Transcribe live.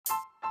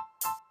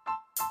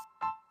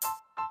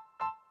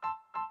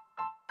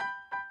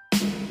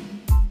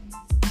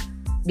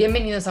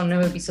Bienvenidos a un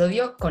nuevo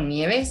episodio con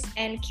Nieves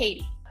and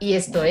Katie. Y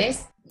esto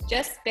es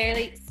Just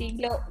Barely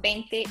Siglo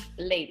XX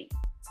Lady.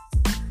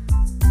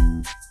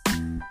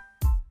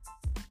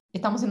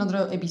 Estamos en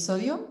otro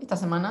episodio esta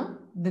semana,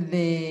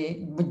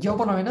 yo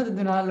por lo menos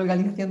desde una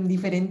localización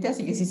diferente,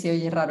 así que si se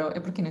oye raro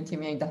es porque no estoy en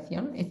mi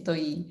habitación,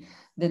 estoy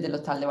desde el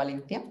Hostal de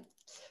Valencia.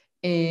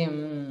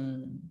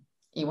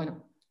 Y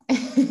bueno,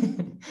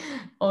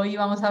 hoy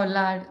vamos a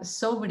hablar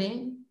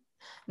sobre,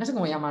 no sé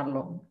cómo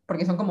llamarlo,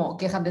 porque son como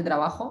quejas de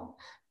trabajo,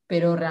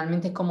 pero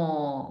realmente es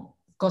como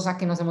cosas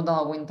que nos hemos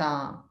dado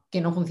cuenta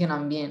que no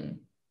funcionan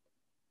bien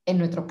en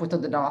nuestros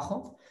puestos de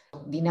trabajo,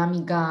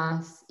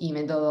 dinámicas y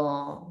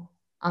métodos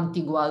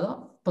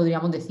anticuados,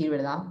 podríamos decir,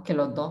 ¿verdad? Que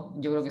los dos,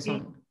 yo creo que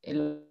son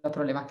los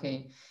problemas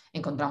que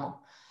encontramos.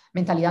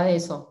 Mentalidad de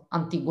eso,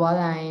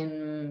 anticuada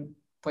en,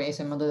 pues,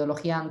 en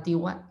metodología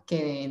antigua,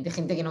 que, de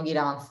gente que no quiere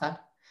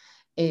avanzar.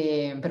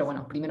 Pero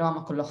bueno, primero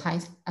vamos con los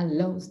highs and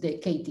lows de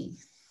Katie.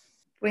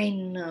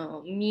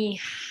 Bueno, mi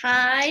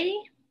high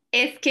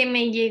es que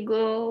me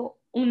llegó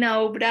una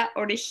obra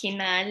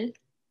original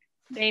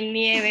de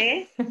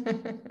Nieves.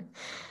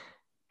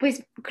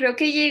 Pues creo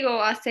que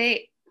llegó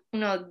hace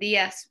unos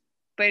días,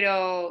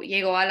 pero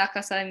llegó a la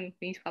casa de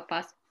mis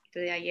papás.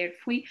 Entonces ayer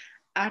fui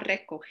a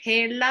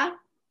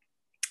recogerla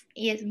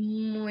y es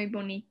muy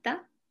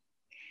bonita.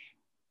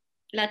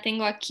 La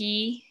tengo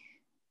aquí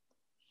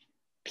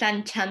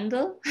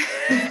planchando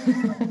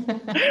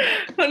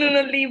con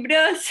unos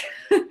libros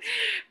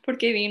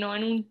porque vino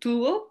en un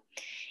tubo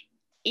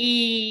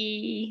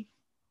y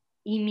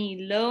mi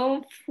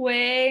low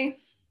fue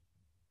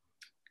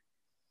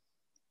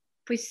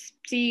pues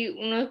sí,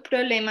 unos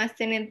problemas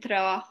en el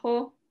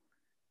trabajo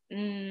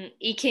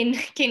y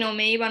que no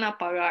me iban a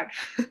pagar.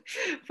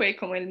 Fue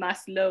como el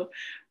más low ¿En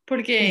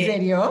porque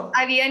serio?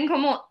 habían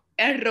como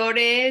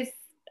errores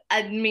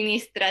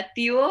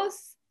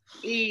administrativos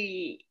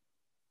y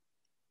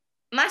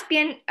más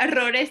bien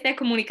errores de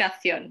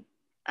comunicación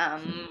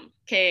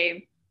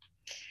que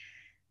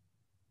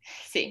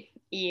sí,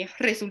 y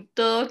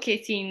resultó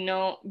que si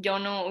no, yo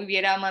no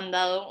hubiera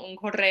mandado un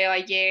correo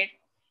ayer,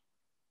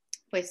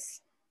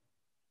 pues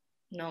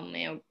no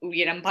me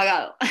hubieran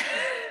pagado.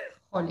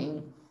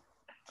 Jolín,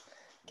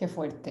 qué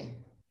fuerte,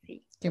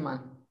 Sí. qué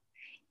mal.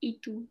 ¿Y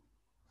tú?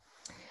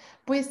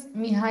 Pues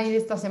mi high de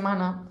esta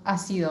semana ha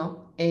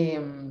sido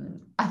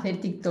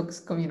hacer TikToks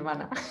con mi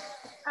hermana.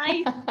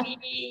 Ay,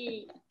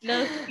 sí,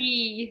 los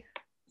vi.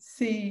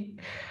 Sí,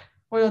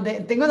 bueno,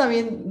 tengo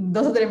también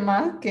dos o tres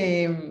más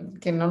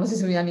que no los he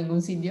subido a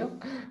ningún sitio,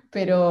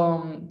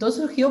 pero todo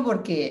surgió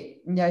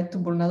porque, ya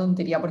esto por una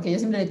tontería, porque yo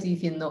siempre le estoy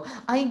diciendo,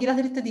 ay, quiero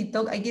hacer este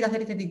TikTok, ay, quiero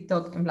hacer este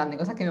TikTok, en plan de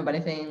cosas que me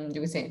parecen,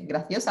 yo qué sé,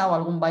 graciosas o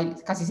algún baile,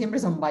 casi siempre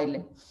son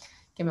bailes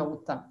que me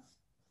gustan.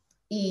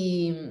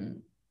 Y,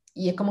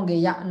 y es como que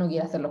ella no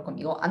quiere hacerlos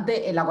conmigo.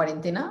 Antes, en la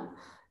cuarentena,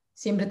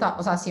 siempre,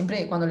 o sea,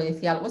 siempre cuando le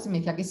decía algo, se me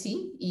decía que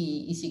sí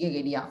y sí que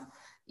quería.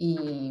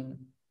 Y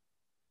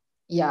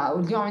ya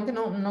últimamente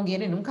no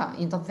quiere nunca.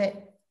 Y entonces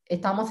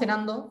estábamos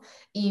cenando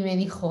y me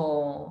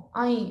dijo,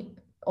 ay,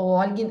 o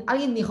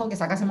alguien dijo que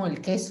sacásemos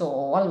el queso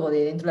o algo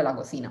de dentro de la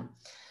cocina.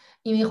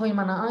 Y me dijo mi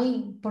hermana,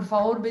 ay, por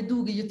favor, ve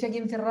tú, que yo estoy aquí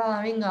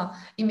encerrada, venga.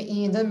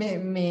 Y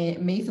entonces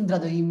me hizo un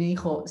trato y me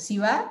dijo, si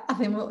vas,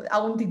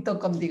 hago un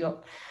TikTok contigo.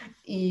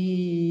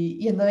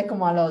 Y entonces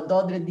como a los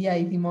 2 o 3 días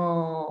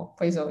hicimos,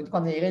 pues eso,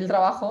 cuando llegué del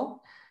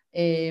trabajo,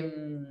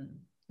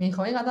 me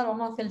dijo, venga, tal,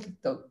 vamos a hacer el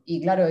TikTok.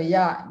 Y claro,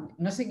 ella,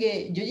 no sé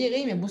qué, yo llegué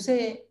y me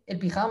puse el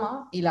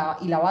pijama y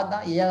la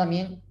bata, y ella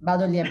también va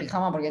todo el día en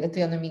pijama porque está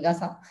estudiando en mi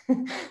casa.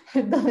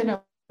 Entonces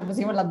nos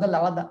pusimos las dos la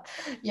bata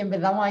y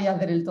empezamos ahí a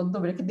hacer el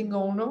tonto, pero es que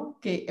tengo uno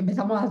que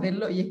empezamos a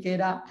hacerlo y es que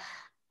era,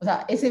 o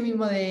sea, ese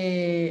mismo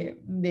de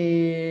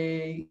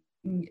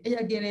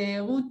ella quiere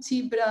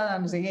Gucci, Prada,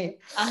 no sé qué.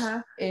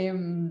 Ajá.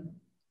 Em,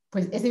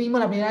 pues ese mismo,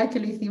 la primera vez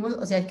que lo hicimos,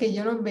 o sea, es que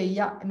yo nos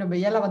veía en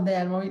la pantalla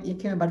del móvil y es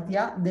que me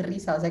partía de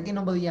risa, o sea, que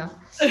no podía.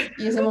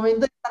 Y ese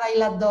momento de estar ahí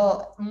las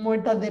dos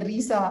muertas de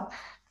risa,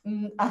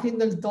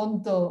 haciendo el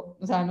tonto,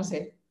 o sea, no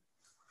sé,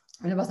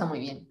 me lo pasa muy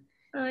bien.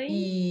 Ay.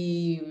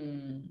 Y,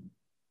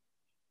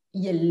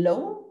 y el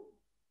low,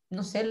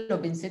 no sé,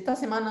 lo pensé esta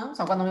semana, o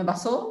sea, cuando me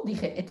pasó,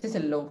 dije, este es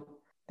el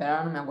low, pero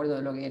ahora no me acuerdo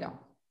de lo que era.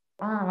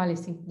 Ah, vale,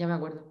 sí, ya me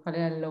acuerdo cuál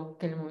era el low,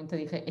 que en el momento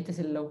dije, este es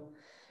el low.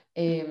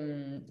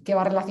 Que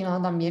va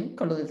relacionado también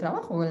con lo del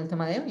trabajo, con el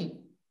tema de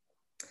hoy.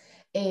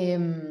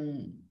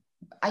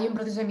 Hay un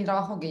proceso de mi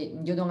trabajo que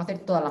yo tengo que hacer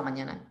todas las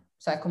mañanas,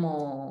 o sea, es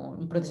como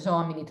un proceso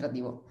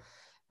administrativo.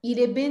 Y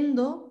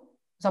dependo,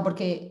 o sea,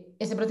 porque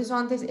ese proceso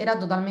antes era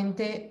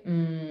totalmente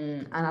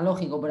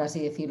analógico, por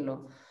así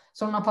decirlo.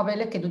 Son unos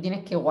papeles que tú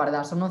tienes que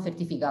guardar, son unos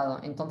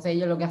certificados. Entonces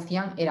ellos lo que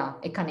hacían era,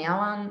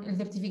 escaneaban el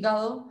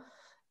certificado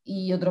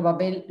y otro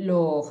papel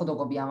lo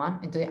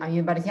fotocopiaban. Entonces a mí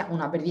me parecía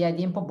una pérdida de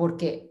tiempo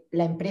porque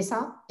la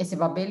empresa, ese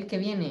papel que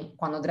viene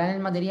cuando traen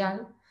el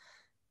material,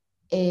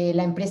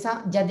 la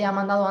empresa ya te ha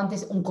mandado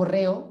antes un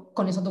correo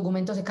con esos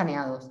documentos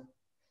escaneados.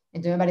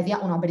 Entonces me parecía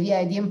una pérdida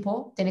de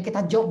tiempo tener que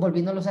estar yo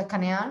volviéndolos a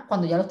escanear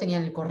cuando ya los tenía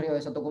en el correo de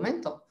esos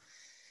documentos.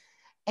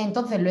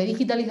 Entonces lo he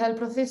digitalizado el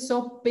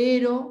proceso,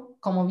 pero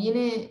como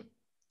viene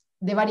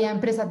de varias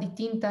empresas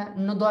distintas,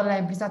 no todas las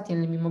empresas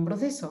tienen el mismo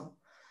proceso.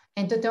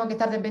 Entonces tengo que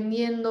estar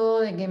dependiendo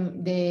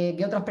de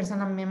que otras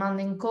personas me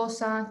manden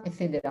cosas,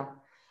 etcétera.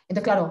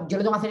 Entonces, claro, yo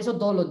lo tengo que hacer eso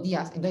todos los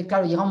días. Entonces,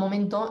 claro, llega un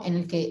momento en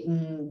el que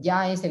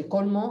ya es el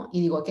colmo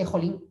y digo, que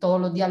jolín, todos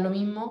los días lo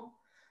mismo,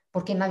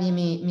 porque nadie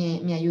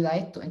me ayuda a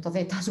esto.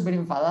 Entonces estaba súper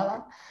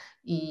enfadada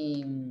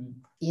y,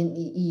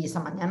 y esa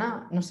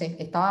mañana, no sé,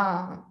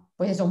 estaba,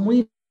 pues eso,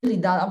 muy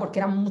irritada porque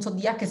eran muchos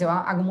días que se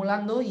va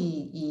acumulando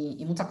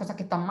y muchas cosas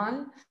que están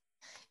mal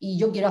y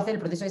yo quiero hacer el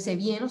proceso ese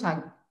bien, o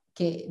sea,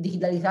 que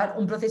digitalizar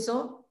un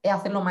proceso es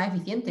hacerlo más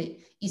eficiente.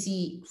 Y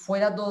si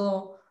fuera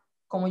todo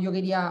como yo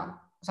quería,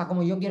 o sea,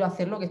 como yo quiero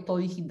hacerlo, que es todo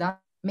digital,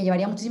 me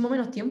llevaría muchísimo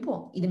menos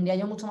tiempo y tendría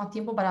yo mucho más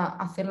tiempo para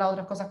hacer las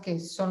otras cosas que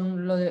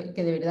son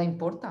que de verdad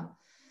importa.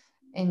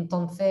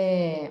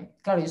 Entonces,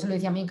 claro, yo se lo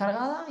decía a mi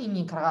encargada y mi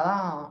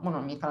encargada,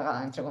 bueno, mi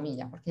encargada, entre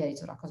comillas, porque ya he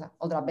dicho otras cosas.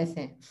 Otras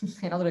veces,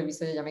 en otro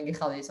episodio ya me he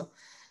quejado de eso,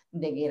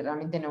 de que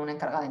realmente no es una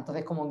encargada.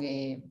 Entonces, como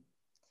que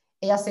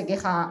ella se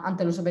queja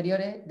ante los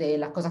superiores de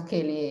las cosas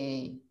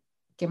que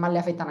más le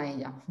afectan a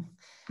ella.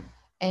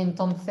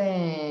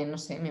 Entonces, no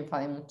sé, me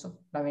enfadé mucho,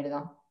 la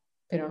verdad.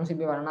 Pero no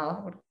sirve para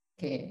nada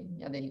porque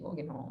ya te digo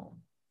que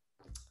no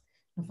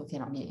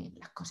funcionan bien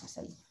las cosas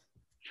ahí.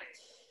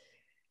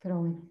 Pero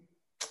bueno,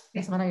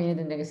 la semana que viene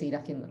tendré que seguir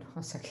haciéndolo.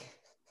 O sea que...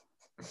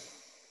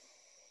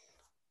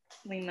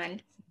 Muy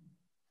mal.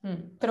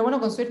 Pero bueno,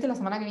 con suerte la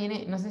semana que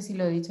viene, no sé si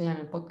lo he dicho ya en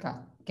el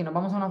podcast, que nos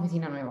vamos a una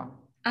oficina nueva.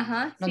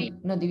 Ajá, sí.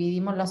 Nos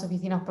dividimos las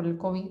oficinas por el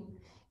COVID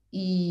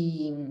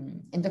y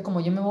entonces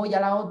como yo me voy a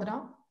la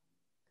otra,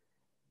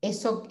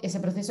 ese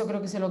proceso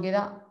creo que se lo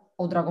queda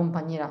otra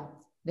compañera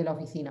de la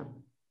oficina.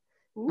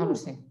 No lo Uh,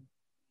 sé.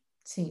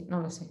 Sí, no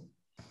lo sé.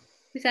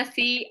 pues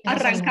así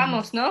Esas son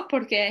arrancamos, las... ¿no?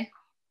 Porque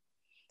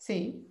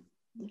Sí,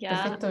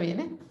 ya, perfecto,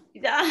 viene.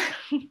 ya.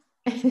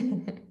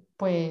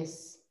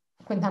 Pues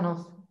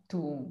cuéntanos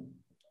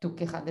tus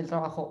quejas del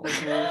trabajo o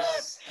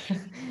tus...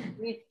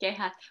 Mis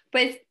quejas.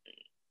 Pues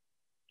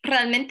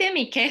realmente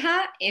mi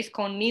queja es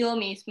conmigo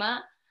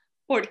misma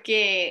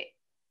porque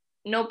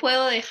no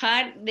puedo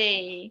dejar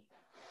de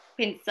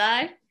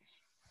pensar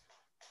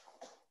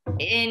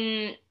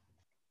en,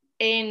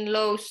 en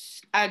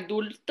los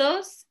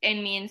adultos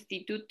en mi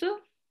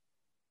instituto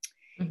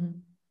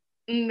Ujú,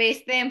 en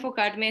vez de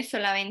enfocarme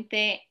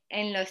solamente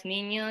en los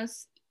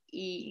niños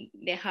y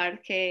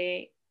dejar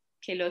que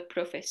los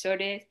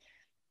profesores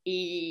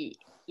y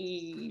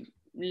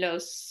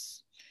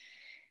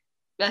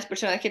las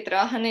personas que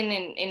trabajan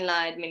en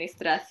la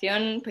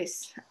administración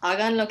pues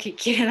hagan lo que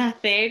quieran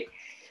hacer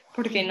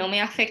porque no ujú.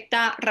 me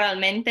afecta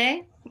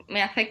realmente,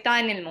 me afecta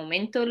en el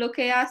momento lo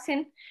que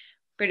hacen,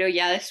 pero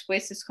ya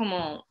después es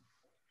como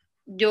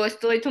yo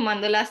estoy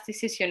tomando las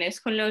decisiones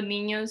con los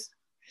niños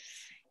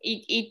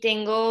y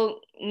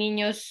tengo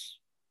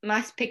niños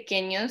más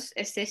pequeños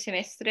este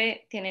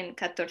semestre, tienen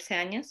 14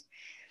 años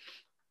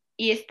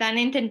y están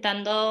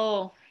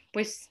intentando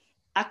pues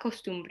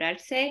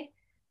acostumbrarse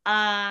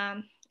a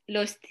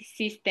los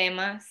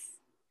sistemas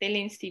del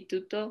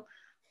instituto,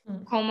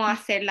 cómo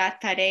hacer la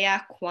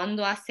tarea,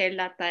 cuándo hacer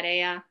la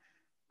tarea,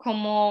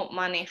 cómo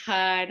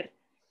manejar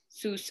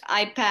sus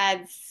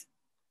iPads,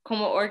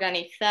 cómo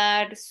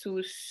organizar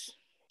sus...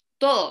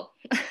 todo.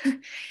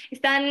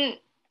 Están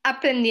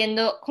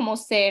aprendiendo cómo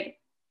ser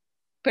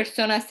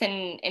personas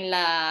en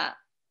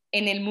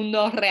el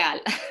mundo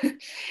real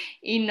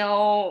y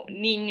no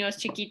niños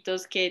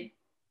chiquitos que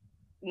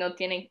no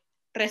tienen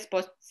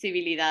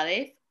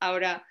responsabilidades.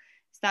 Ahora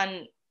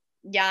están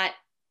ya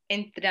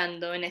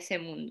entrando en ese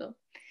mundo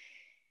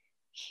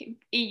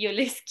y yo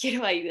les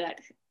quiero ayudar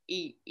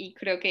y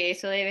creo que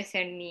eso debe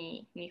ser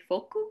mi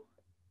foco,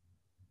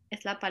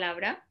 es la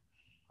palabra,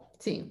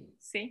 Sí,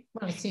 ¿sí?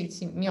 bueno, sí,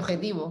 sí, mi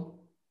objetivo.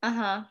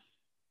 Ajá,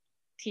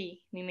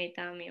 sí, mi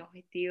meta, mi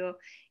objetivo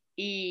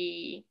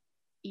y,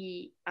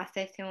 y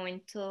hasta este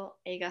momento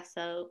he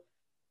gastado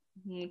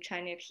mucha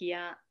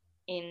energía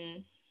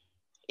en,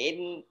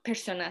 en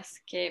personas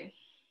que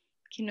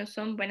no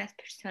son buenas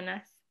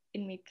personas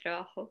en mi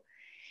trabajo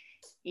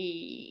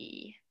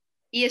y,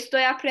 y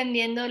estoy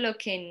aprendiendo lo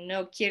que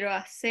no quiero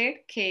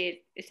hacer,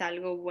 que es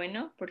algo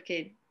bueno,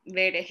 porque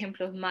ver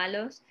ejemplos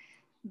malos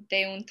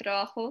de un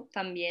trabajo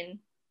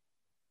también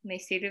me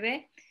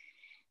sirve.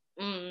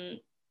 Mm,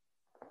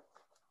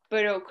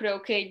 pero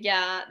creo que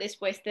ya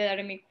después de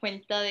darme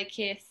cuenta de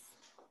que es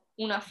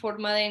una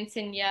forma de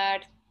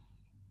enseñar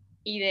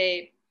y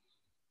de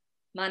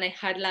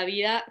manejar la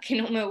vida que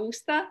no me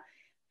gusta,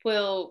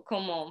 puedo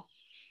como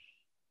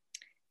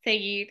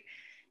seguir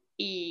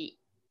y,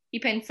 y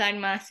pensar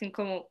más en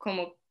cómo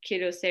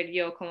quiero ser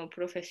yo como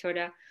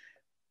profesora,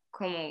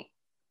 como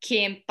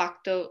qué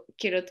impacto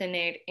quiero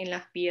tener en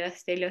las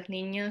vidas de los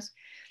niños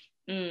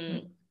mm,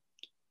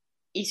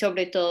 y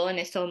sobre todo en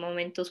estos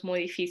momentos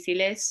muy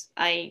difíciles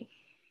hay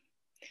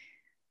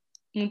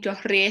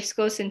muchos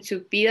riesgos en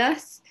sus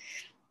vidas.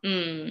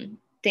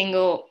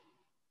 Tengo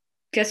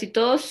casi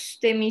todos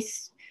de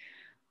mis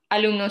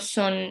alumnos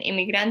son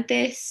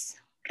inmigrantes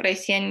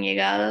recién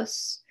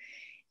llegados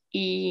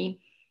y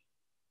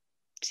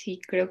sí,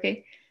 creo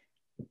que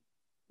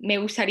me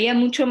gustaría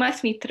mucho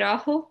más mi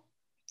trabajo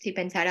si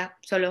pensara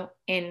solo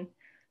en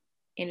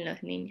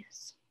los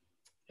niños.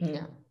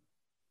 Ya.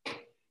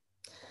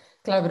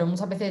 Claro, pero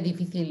muchas veces es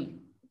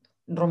difícil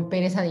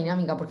romper esa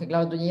dinámica, porque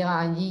claro, tú llegas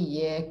allí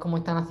y es como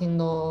están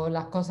haciendo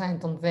las cosas,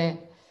 entonces,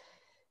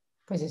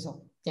 pues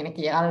eso, tienes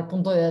que llegar al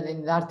punto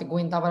de darte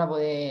cuenta para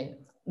poder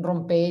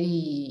romper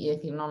y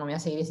decir, no, no voy a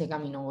seguir ese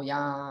camino, voy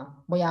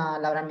a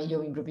labrarme yo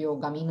mi propio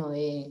camino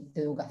de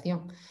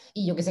educación.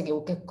 Y yo que sé, que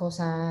busques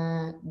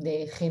cosas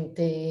de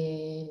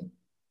gente.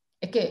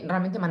 Es que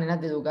realmente maneras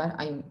de educar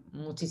hay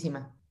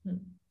muchísimas.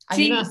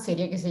 Hay una Sí,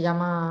 serie que se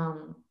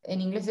llama,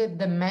 en inglés es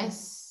The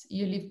Mess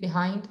You Leave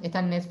Behind, está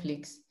en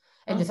Netflix,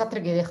 El ah,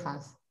 desastre que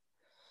dejas.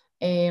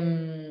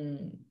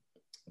 Em,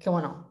 que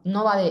bueno,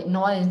 no va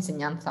de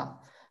enseñanza,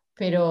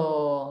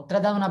 pero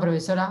trata de una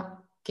profesora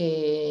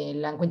que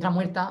la encuentra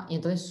muerta y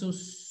entonces su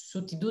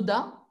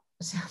sustituta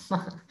se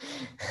llama...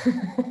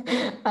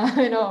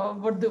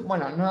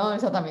 bueno, no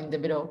exactamente,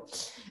 pero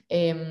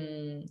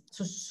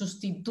su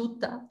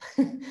sustituta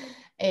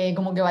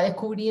como que va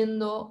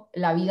descubriendo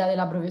la vida de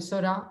la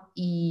profesora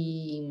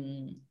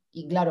y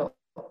claro,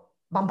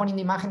 van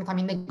poniendo imágenes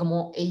también de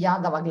cómo ella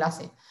daba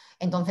clase.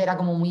 Entonces era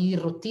como muy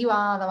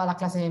disruptiva, daba las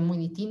clases muy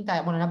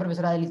distintas, bueno, era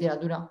profesora de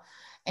literatura,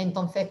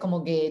 entonces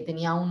como que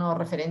tenía unos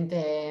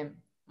referentes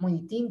muy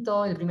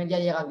distintos, el primer día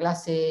llega a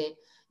clase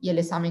y el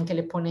examen que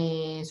les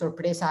pone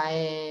sorpresa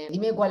es,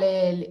 dime cuál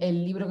es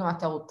el libro que más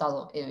te ha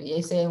gustado, y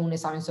ese es un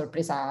examen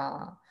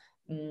sorpresa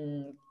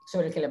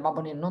sobre el que les va a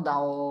poner nota,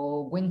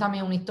 o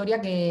cuéntame una historia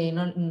que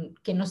no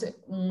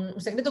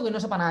un secreto que no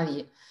sepa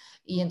nadie.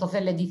 Y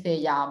entonces les dice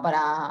ella,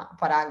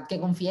 para que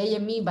confiéis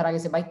en mí, para que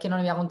sepáis que no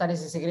le voy a contar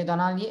ese secreto a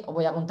nadie, os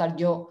voy a contar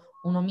yo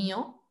uno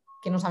mío,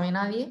 que no sabe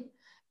nadie,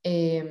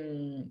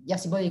 y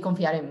así podéis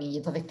confiar en mí. Y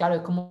entonces, claro,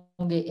 es como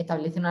que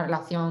establece una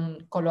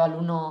relación con los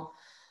alumnos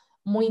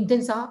muy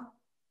intensa.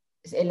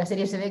 En la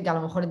serie se ve que a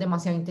lo mejor es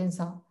demasiado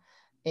intensa,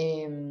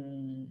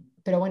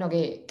 pero bueno,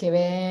 que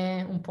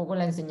ve un poco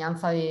la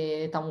enseñanza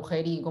de esta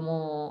mujer y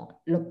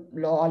cómo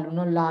los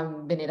alumnos la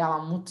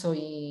veneraban mucho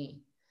y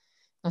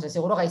no sé,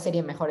 seguro que hay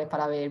series mejores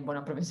para ver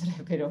buenos profesores,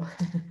 pero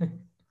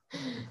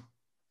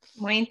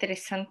muy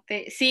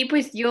interesante. Sí,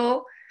 pues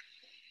yo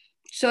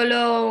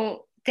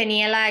solo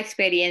tenía la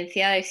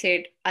experiencia de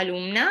ser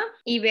alumna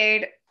y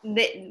ver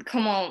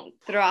cómo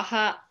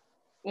trabaja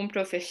un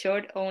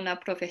profesor o una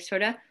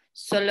profesora.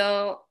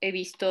 Solo he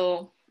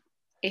visto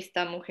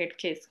esta mujer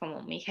que es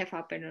como mi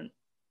jefa, pero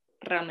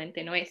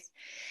realmente no es.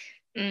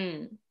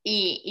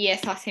 Y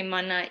esta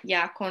semana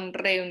ya con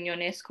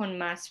reuniones con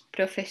más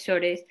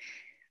profesores,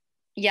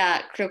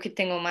 ya creo que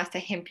tengo más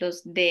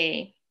ejemplos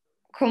de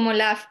como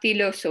la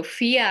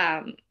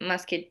filosofía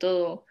más que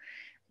todo,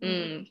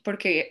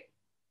 porque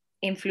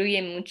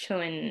influye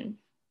mucho en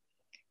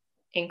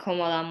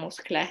cómo damos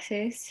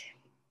clases.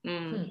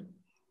 Mm,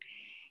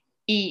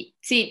 y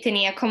sí,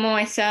 tenía como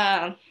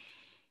ese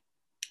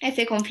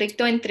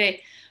conflicto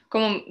entre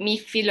como mi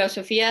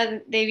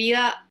filosofía de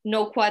vida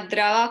no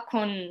cuadraba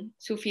con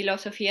su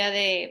filosofía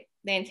de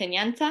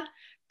enseñanza,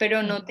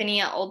 pero no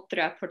tenía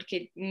otra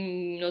porque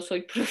no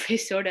soy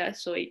profesora,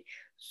 soy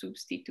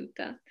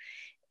sustituta.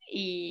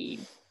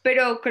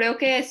 Pero creo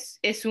que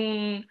es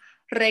un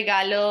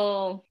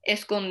regalo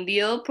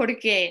escondido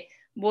porque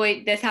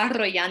voy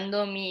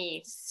desarrollando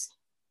mi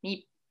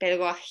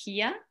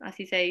pedagogía,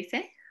 así se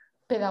dice.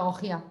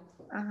 pedagogía.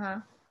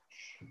 Ajá.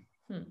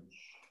 Hmm.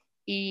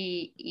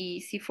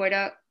 Y si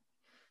fuera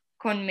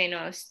con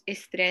menos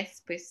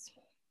estrés, pues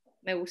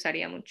me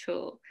gustaría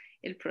mucho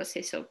el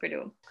proceso,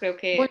 pero creo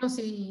que Bueno,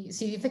 si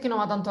dices que no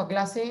va tanto a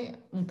clase,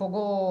 un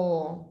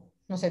poco,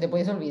 no sé, te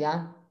puedes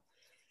olvidar.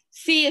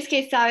 sí, es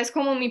que sabes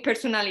como mi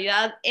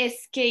personalidad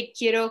es que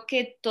quiero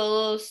que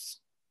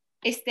todos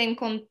estén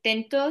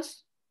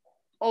contentos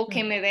o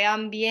que Hmm. me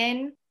vean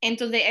bien.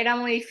 Entonces era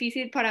muy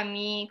difícil para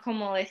mí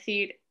como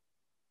decir,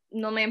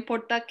 no me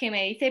importa qué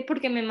me dice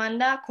porque me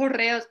manda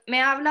correos,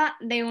 me habla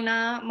de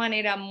una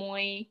manera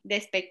muy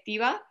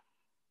despectiva,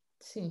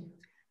 Sí.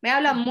 me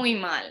habla Hmm. muy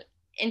mal.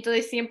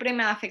 Entonces siempre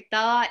me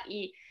afectaba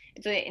y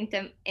entonces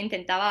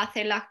intentaba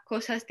hacer las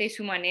cosas de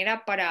su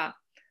manera para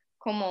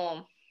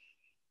como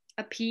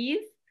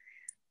appease,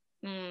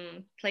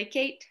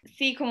 placate,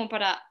 sí, como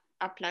para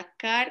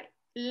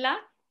aplacarla,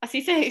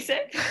 así se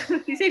dice,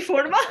 así se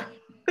forma,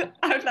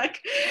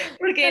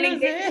 porque No en lo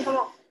inglés es sé.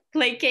 como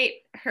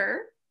placate her,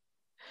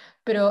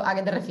 Pero ¿a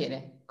qué te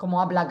refieres?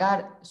 Como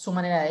aplacar su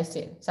manera de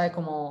ser, ¿sabes?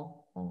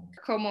 Como.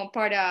 como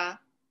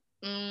para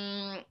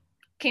mm,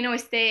 que no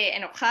esté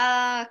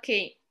enojada,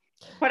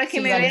 para que Sí,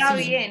 me vale, vea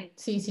sí. bien,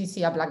 Sí, sí,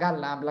 sí,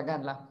 aplacarla,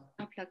 aplacarla.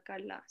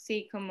 aplacarla,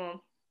 sí,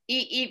 como...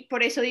 Y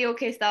por eso digo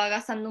que estaba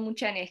gastando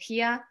mucha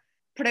energía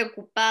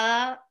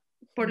preocupada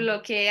por Hmm.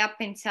 lo que ella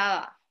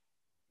pensaba.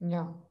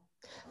 Ya.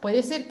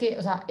 Puede ser que,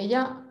 o sea,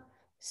 ella,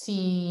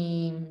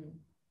 si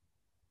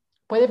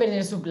puede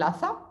perder su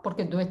plaza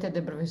porque tú estés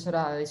de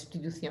profesora de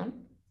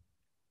sustitución.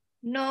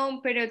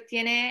 No, pero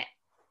tiene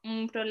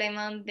un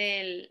problema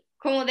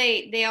como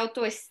de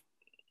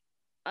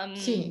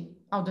Sí,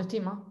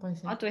 autoestima, puede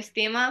ser.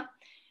 autoestima,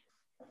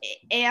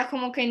 ella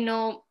como que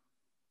mm,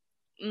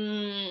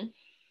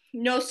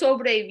 no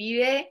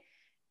sobrevive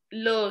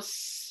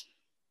los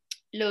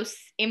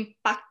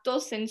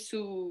impactos en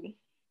su,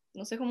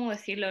 no sé cómo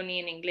decirlo ni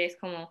en inglés,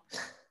 como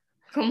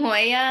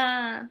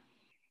ella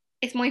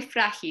es muy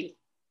frágil.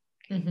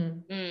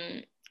 Ujú.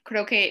 Mm,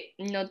 creo que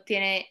no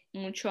tiene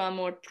mucho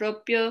amor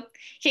propio.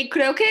 Que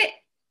creo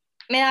que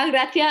me da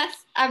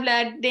gracias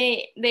hablar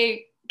de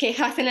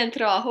quejas en el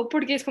trabajo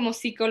porque es como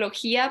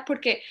psicología,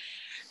 porque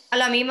a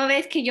la misma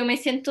vez que yo me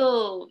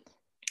siento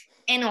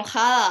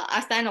enojada,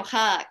 hasta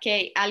enojada,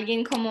 que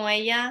alguien como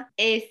ella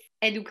es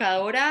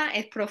educadora,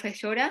 es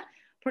profesora,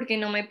 porque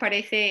no me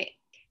parece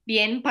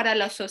bien para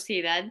la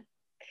sociedad,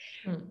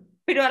 Mm.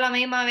 pero a la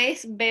misma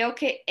vez veo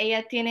que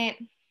ella tiene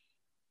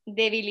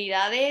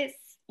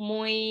debilidades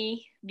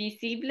muy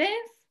visibles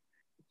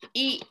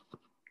y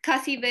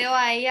casi veo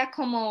a ella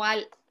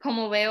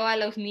como veo a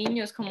los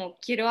niños, como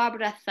quiero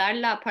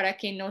abrazarla para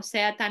que no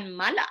sea tan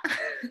mala.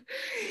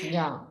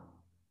 Ya.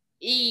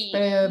 Y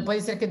Pero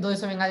puede ser que todo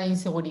eso venga de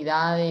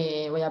inseguridad,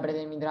 de voy a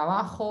perder mi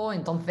trabajo,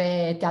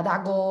 entonces te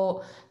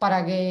ataco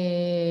para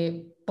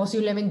que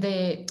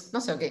posiblemente, no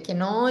sé, que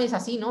no es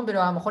así, ¿no?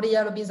 Pero a lo mejor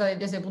ella lo piensa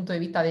desde ese punto de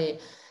vista de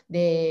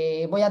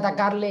voy a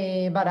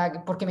atacarle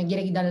porque me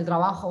quiere quitar el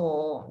trabajo,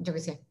 o yo qué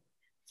sé.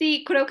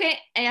 sí, creo que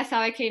ella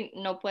sabe que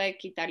no puede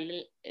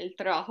quitarle el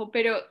trabajo,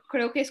 pero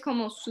creo que es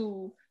como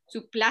su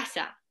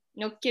plaza.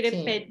 No quiere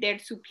Sí. perder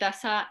su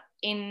plaza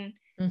en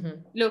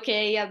Ujú. lo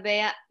que ella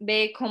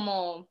ve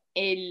como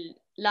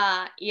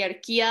la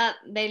jerarquía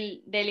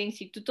del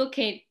instituto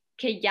que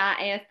ya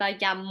ella está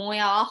ya muy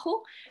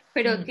abajo,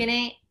 pero Mm.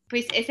 tiene,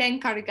 pues, es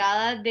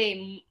encargada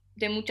de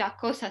muchas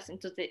cosas.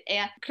 Entonces,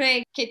 ella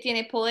cree que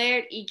tiene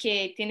poder y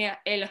que tiene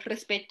el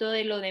respeto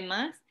de los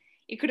demás.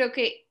 Y creo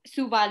que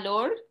su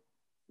valor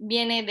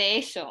viene de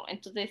eso.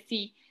 Entonces,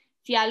 si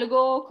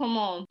algo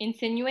como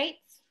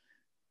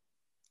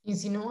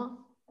 ¿Insinúa?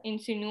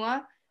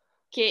 insinúa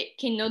que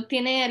no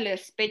tiene el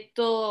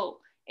respeto,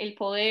 el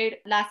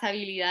poder, las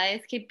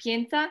habilidades que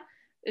piensa,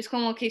 es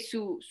como que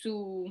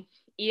su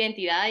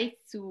identidad y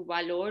su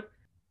valor,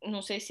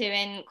 no sé, se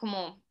ven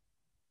como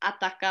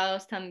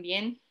atacados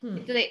también. Mm.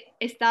 Entonces,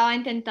 estaba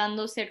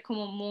intentando ser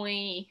como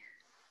muy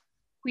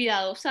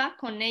cuidadosa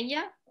con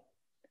ella,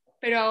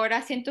 pero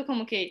ahora siento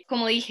como que,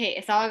 como dije,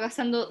 estaba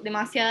gastando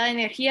demasiada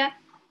energía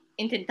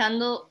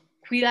intentando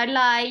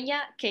cuidarla a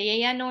ella, que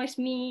ella no es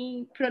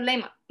mi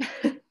problema.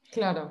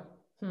 Claro.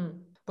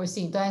 Mm. Pues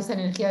sí, toda esa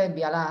energía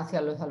desviada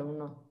hacia los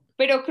alumnos.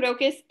 Pero creo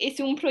que es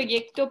un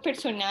proyecto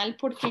personal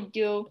porque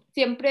yo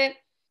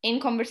siempre en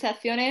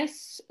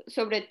conversaciones,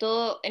 sobre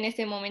todo en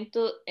este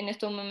momento, en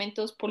estos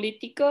momentos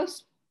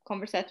políticos,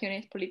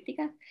 conversaciones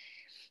políticas,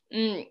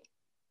 mm,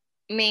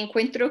 me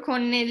encuentro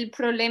con el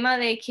problema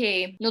de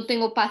que no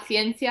tengo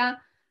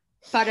paciencia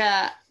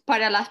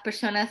para las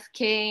personas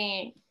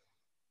que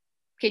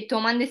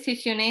toman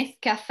decisiones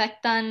que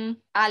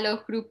afectan a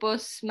los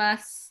grupos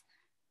más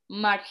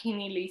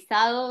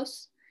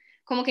marginalizados.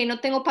 Como que no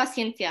tengo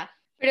paciencia,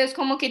 pero es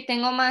como que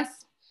tengo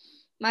más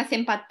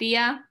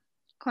empatía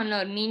con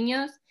los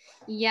niños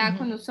y ya Ujú.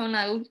 cuando son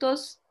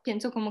adultos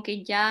pienso como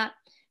que ya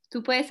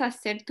tú puedes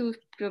hacer tus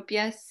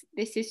propias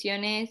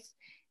decisiones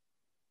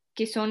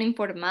que son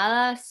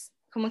informadas,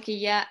 como que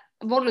ya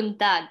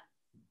voluntad,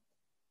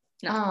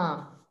 no,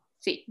 Ah,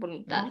 sí,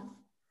 voluntad,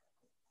 ¿no?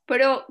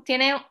 pero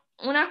tiene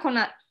una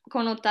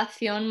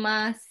connotación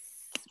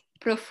más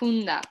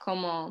profunda,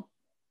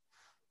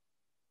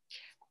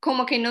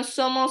 como que no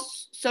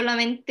somos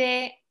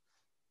solamente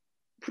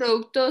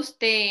productos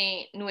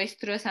de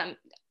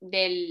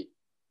del,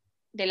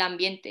 del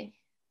ambiente,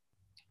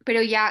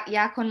 pero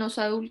ya con los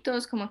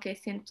adultos como que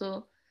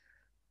siento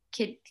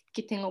que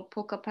tengo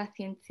poca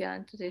paciencia,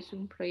 entonces es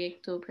un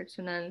proyecto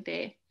personal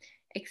de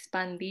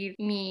expandir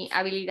mi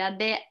habilidad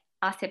de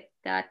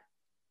aceptar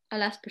a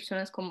las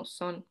personas como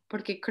son,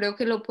 porque creo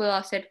que lo puedo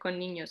hacer con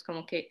niños,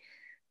 como que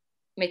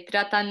me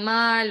tratan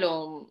mal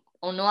o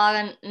no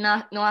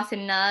no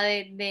hacen nada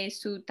de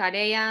su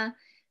tarea,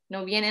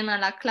 no vienen a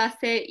la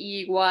clase y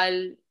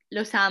igual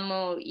los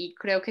amo y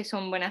creo que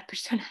son buenas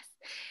personas.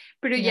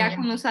 Pero ya Ya,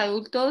 con los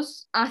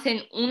adultos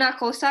hacen una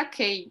cosa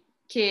que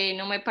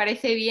no me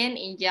parece bien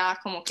y ya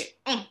como que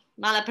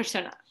mala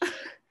persona.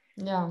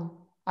 ya.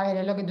 A ver,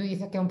 es lo que tú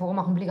dices que es un poco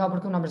más complicado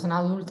porque una persona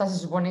adulta se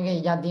supone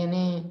que ya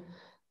tiene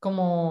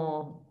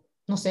como,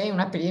 no sé,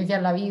 una experiencia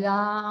en la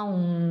vida,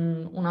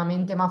 una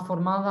mente más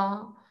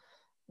formada,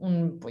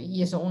 pues,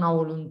 y eso, una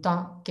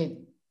voluntad,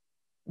 que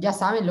ya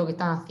saben lo que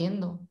están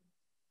haciendo.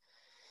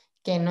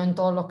 Que no en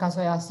todos los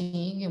casos es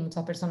así, que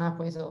muchas personas,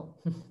 pues eso,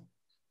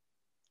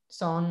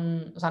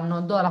 o sea,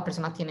 no todas las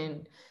personas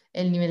tienen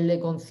el nivel de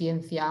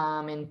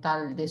conciencia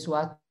mental de su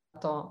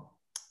acto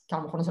que a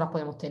lo mejor nosotras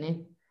podemos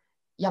tener.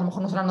 Y a lo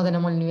mejor nosotras no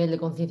tenemos el nivel de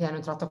conciencia de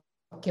nuestros actos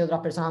que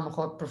otras personas a lo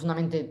mejor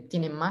profundamente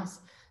tienen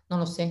más, no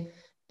lo sé.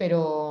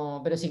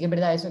 Pero sí que es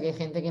verdad eso, que hay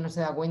gente que no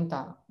se da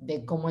cuenta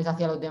de cómo es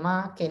hacia los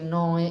demás, que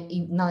no es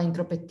nada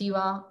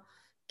introspectiva,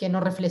 que no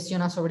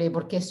reflexiona sobre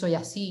por qué soy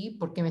así,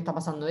 por qué me está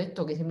pasando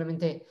esto, que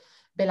simplemente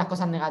ve las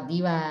cosas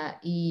negativas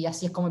y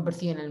así es como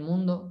perciben el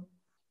mundo.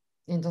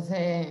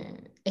 Entonces,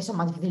 eso es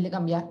más difícil de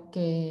cambiar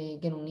que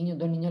en un niño.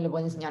 Tú a un niño le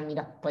puedes enseñar,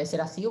 mira, puede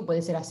ser así o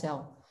puede ser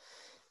aseado.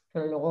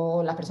 Pero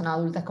luego las personas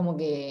adultas como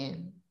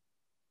que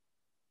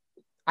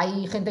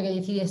hay gente que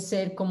decide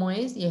ser como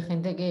es y hay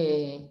gente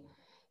que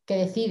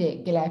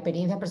decide que las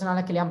experiencias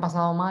personales que le han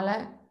pasado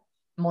malas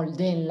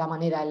moldeen la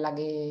manera en la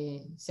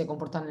que se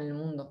comportan en el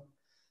mundo.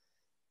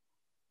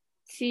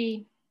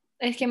 Sí,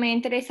 es que me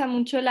interesa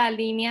mucho la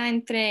línea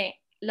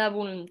entre la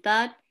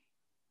voluntad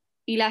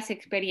y las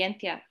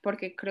experiencias,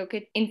 porque creo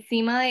que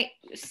encima de,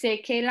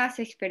 sé que las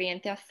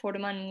experiencias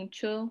forman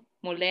mucho,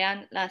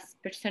 moldean las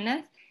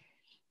personas,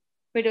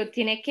 pero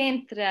tiene que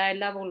entrar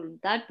la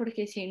voluntad,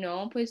 porque si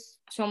no,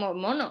 pues somos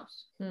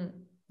monos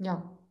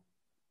Ya.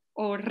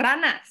 o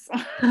ranas.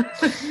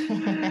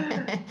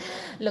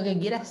 Lo que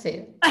quieras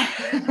ser.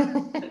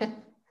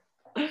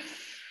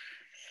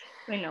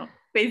 Bueno,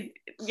 pues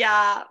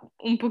ya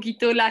un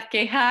poquito las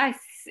quejas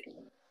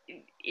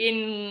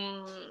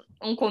en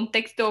un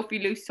contexto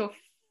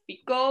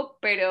filosófico,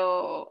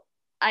 pero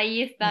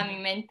ahí está mi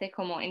mente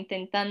como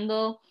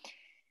intentando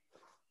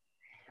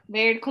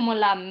ver como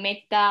la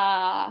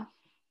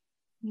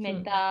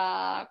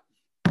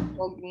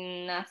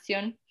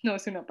metacognición, no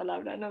es una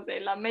palabra, no sé,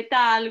 la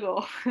meta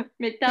algo,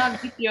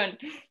 metavisión,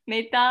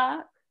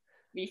 meta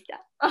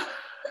vista.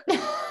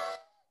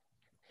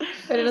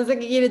 Pero no sé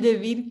qué quieres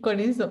decir con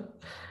eso.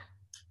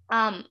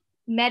 Um,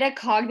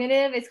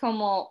 Metacognitive es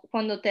como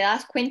cuando te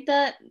das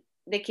cuenta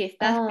de que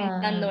estás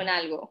pensando en Ah,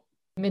 algo.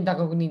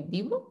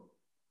 metacognitivo.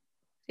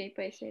 Sí,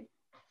 puede ser.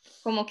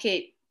 Como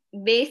que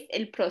ves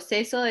el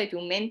proceso de tu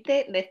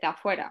mente desde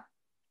afuera.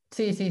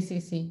 Sí, sí,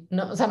 sí, sí.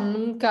 No, o sea,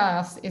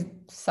 nunca he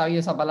sabido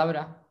esa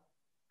palabra.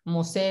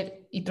 Como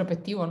ser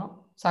introspectivo, ¿no?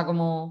 O sea,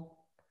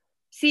 como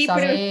Sí,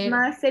 pero es saber.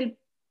 más el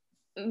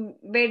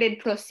ver el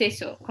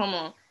proceso,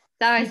 como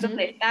sabes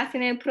dónde Ujú. estás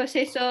en el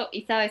proceso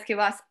y sabes que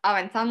vas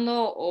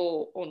avanzando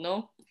o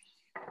no.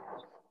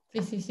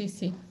 Sí, sí, sí,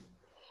 sí.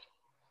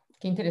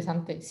 Qué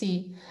interesante.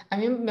 Sí, a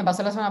mí me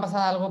pasó la semana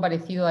pasada algo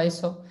parecido a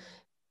eso.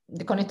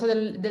 Con esto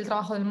del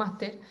trabajo del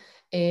máster,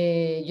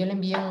 yo le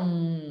envié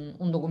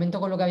un documento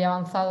con lo que había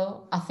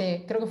avanzado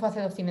hace, creo que fue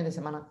hace 2 fines de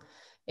semana,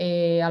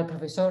 al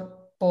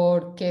profesor,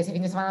 porque ese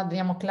fin de semana no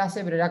teníamos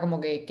clase, pero era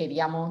como que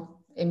queríamos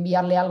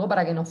enviarle algo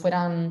para que nos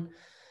fueran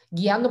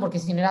guiando, porque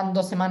si no eran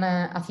 2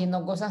 semanas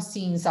haciendo cosas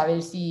sin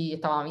saber si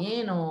estaba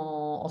bien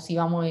o si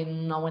íbamos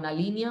en una buena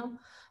línea,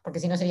 porque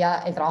si no sería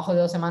el trabajo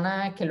de 2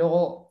 semanas que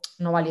luego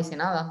no valiese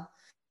nada.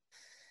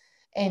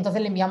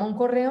 Entonces le enviamos un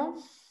correo,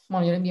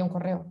 bueno, yo le envié un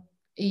correo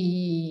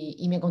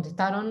y me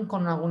contestaron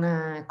con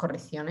algunas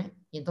correcciones.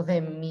 Y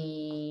entonces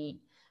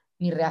mi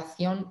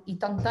reacción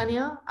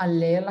instantánea al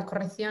leer las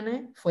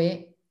correcciones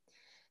fue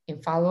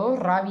enfado,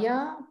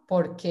 rabia,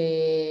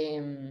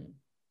 porque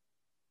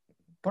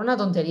por una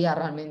tontería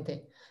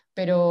realmente.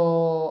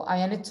 Pero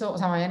habían hecho, o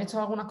sea, me habían hecho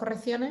algunas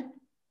correcciones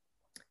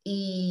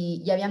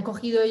y habían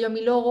cogido ellos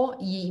mi logo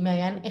y me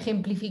habían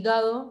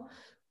ejemplificado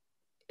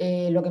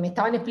lo que me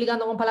estaban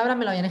explicando con palabras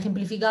me lo habían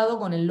ejemplificado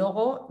con el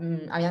logo,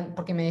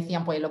 porque me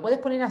decían, pues lo puedes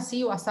poner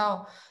así o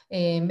asado.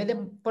 En vez de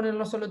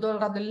ponerlo solo todo el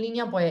rato en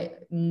línea, pues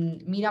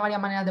mira varias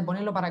maneras de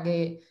ponerlo para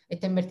que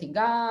esté en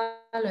vertical,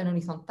 o en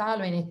horizontal,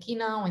 o en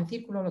esquina, o en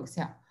círculo, lo que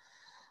sea.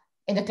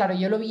 Entonces, claro,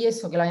 yo lo vi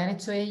eso, que lo habían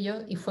hecho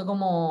ellos, y fue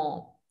como,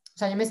 o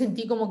sea, yo me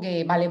sentí como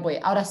que, vale, pues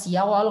ahora si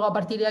hago algo a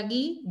partir de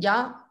aquí,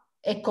 ya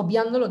es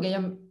copiando lo que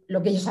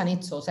ellos han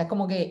hecho. O sea, es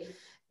como que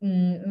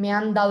me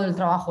han dado el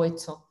trabajo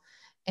hecho.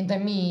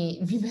 Entonces mi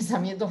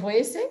pensamiento fue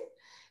ese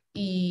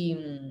y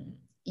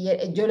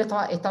yo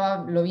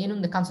lo vi en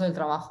un descanso del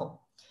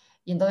trabajo.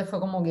 Y entonces fue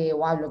como que,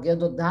 wow, bloqueo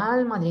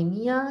total, madre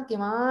mía, qué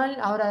mal.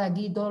 Ahora de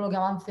aquí todo lo que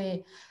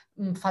avance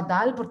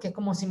fatal, porque es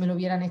como si me lo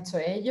hubieran hecho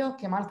ellos,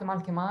 qué mal, qué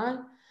mal, qué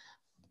mal.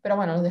 Pero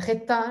bueno, lo dejé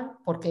estar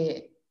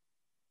porque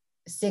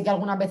sé que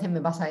algunas veces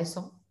me pasa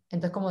eso.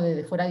 Entonces como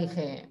desde fuera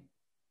dije,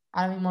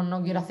 ahora mismo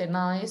no quiero hacer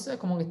nada de eso, es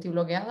como que estoy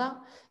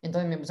bloqueada.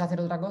 Entonces me puse a hacer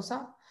otra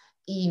cosa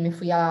y me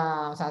fui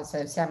o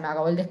sea, me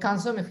acabó el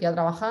descanso, me fui a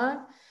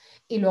trabajar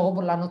y luego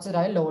por la noche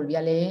otra vez lo volví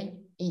a leer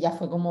y ya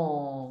fue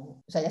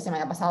como, o sea, ya se me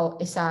había pasado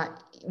esa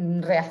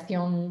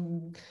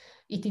reacción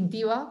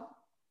instintiva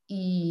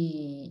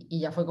y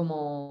ya fue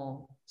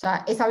como, o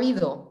sea, he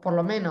sabido por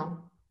lo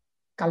menos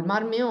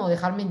calmarme o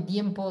dejarme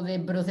tiempo de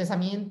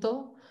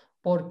procesamiento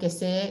porque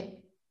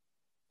sé,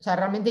 o sea,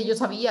 realmente yo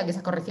sabía que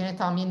esas correcciones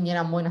estaban bien y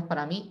eran buenas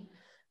para mí,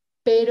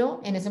 pero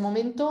en ese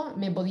momento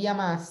me podía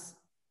más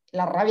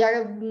la rabia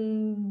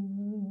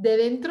de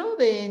dentro,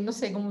 de no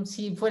sé, como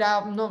si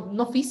fuera,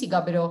 no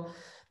física, pero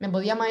me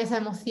podía más esa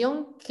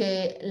emoción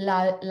que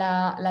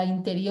la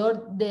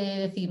interior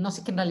de decir, no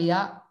sé, es que en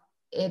realidad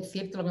es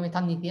cierto lo que me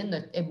están diciendo,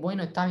 es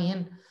bueno, está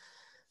bien.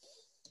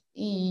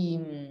 Y,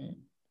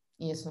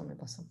 y eso me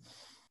pasó.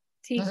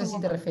 Sí, No sé si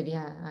como, te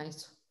referías a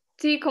eso.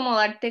 sí, como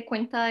darte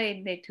cuenta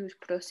de tus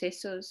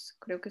procesos,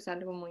 creo que es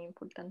algo muy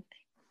importante.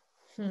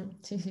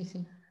 Sí, sí,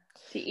 sí.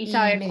 Sí, y Y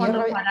saber me dio cuándo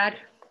rabia.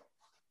 parar.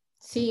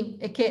 Sí,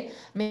 es que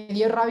me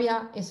dio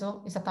rabia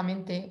eso,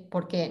 exactamente,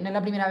 porque no es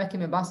la primera vez que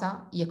me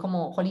pasa y es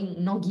como, jolín,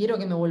 no quiero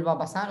que me vuelva a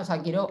pasar, o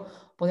sea, quiero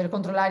poder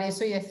controlar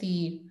eso y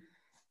decir,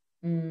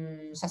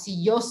 o sea,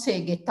 si yo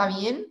sé que está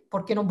bien,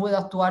 ¿por qué no puedo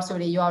actuar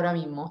sobre ello ahora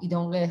mismo? Y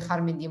tengo que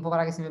dejarme tiempo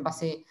para que se me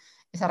pase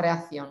esa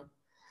reacción.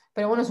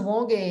 Pero bueno,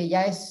 supongo que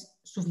ya es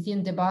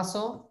suficiente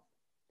paso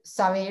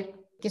saber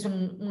que es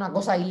una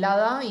cosa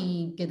aislada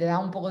y que te da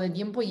un poco de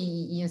tiempo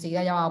y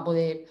enseguida ya vas a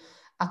poder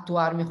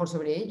actuar mejor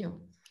sobre ello.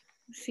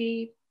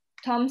 Sí,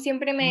 Tom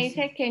siempre me No sé.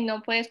 dice que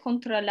no puedes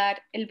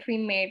controlar el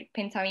primer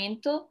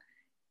pensamiento,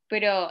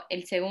 pero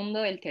el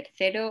segundo, el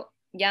tercero,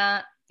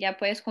 ya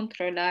puedes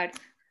controlar,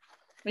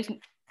 pues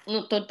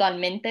no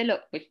totalmente,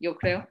 pues yo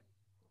creo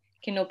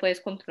que no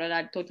puedes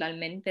controlar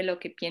totalmente lo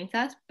que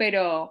piensas,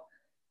 pero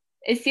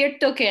es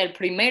cierto que el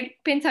primer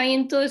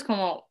pensamiento es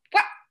como,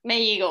 ¡pua!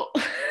 Me llegó.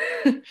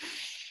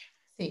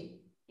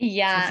 Sí, Y sí,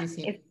 ya sí,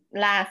 sí.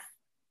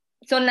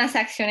 son las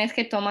acciones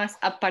que tomas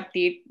a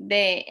partir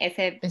de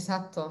ese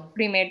Exacto,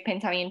 primer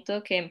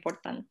pensamiento que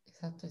importan.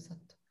 exacto,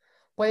 exacto.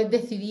 Puedes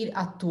decidir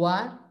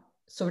actuar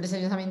sobre ese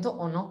pensamiento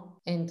o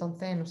no.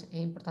 Entonces, no sé,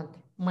 es importante.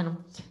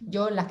 Bueno,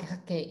 yo las quejas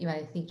que iba a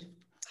decir,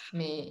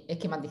 me he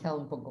esquematizado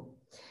un poco.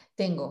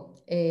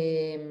 Tengo,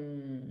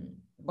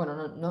 bueno,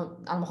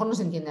 a lo mejor no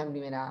se entiende en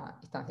primera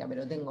instancia,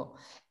 pero tengo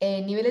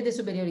niveles de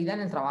superioridad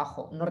en el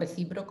trabajo no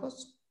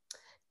recíprocos,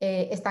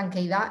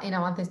 estanqueidad en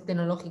avances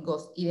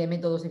tecnológicos y de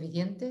métodos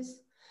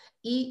eficientes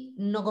y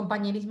no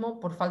compañerismo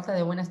por falta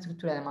de buena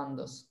estructura de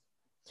mandos.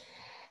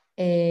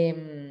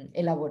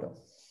 Elaboro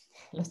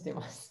los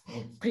temas.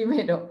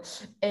 Primero,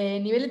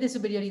 niveles de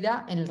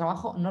superioridad en el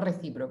trabajo no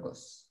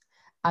recíprocos.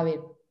 A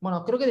ver,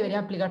 bueno, creo que debería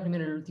explicar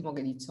primero el último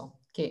que he dicho,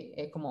 que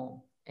es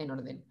como en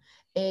orden.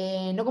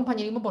 No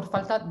compañerismo por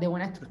falta de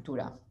buena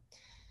estructura.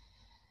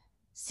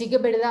 Sí que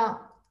es verdad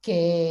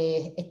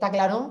que está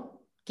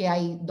claro que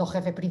hay dos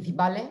jefes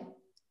principales,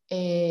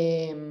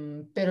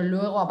 pero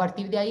luego a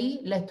partir de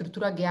ahí la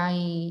estructura que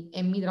hay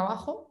en mi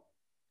trabajo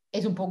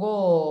es un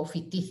poco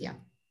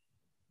ficticia.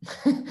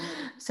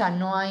 O sea,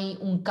 no hay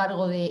un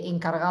cargo de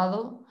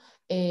encargado,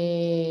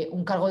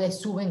 un cargo de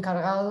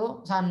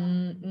subencargado, o sea,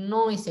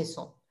 no es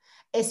eso.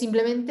 Es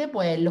simplemente,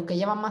 pues, los que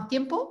llevan más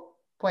tiempo,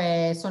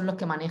 pues son los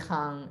que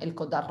manejan el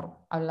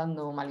cotarro,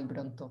 hablando mal y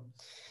pronto.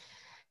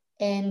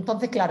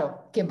 Entonces,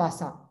 claro, ¿qué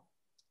pasa?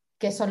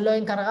 Que son los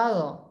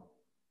encargados,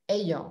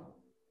 ellos,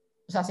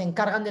 o sea, se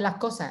encargan de las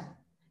cosas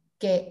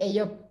que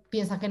ellos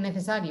piensan que es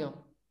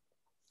necesario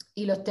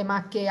y los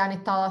temas que han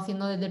estado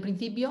haciendo desde el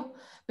principio,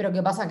 pero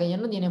 ¿qué pasa? Que ellos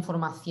no tienen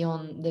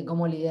formación de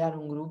cómo liderar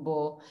un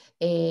grupo,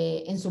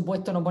 en su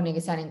puesto no pone que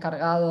sean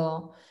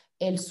encargados,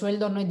 el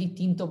sueldo no es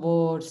distinto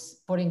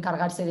por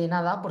encargarse de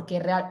nada, porque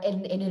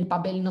en el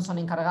papel no son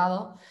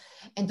encargados.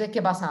 Entonces,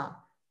 ¿qué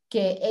pasa?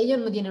 Que ellos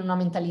no tienen una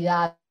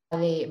mentalidad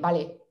de,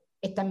 vale,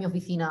 esta es mi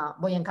oficina,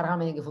 voy a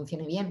encargarme de que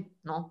funcione bien,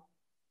 ¿no?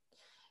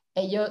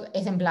 Ellos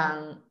es en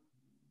plan,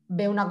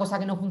 veo una cosa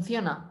que no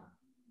funciona,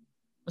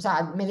 o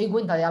sea, me doy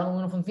cuenta de algo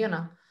que no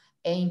funciona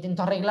e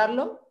intento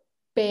arreglarlo,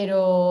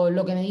 pero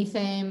lo que me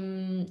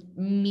dicen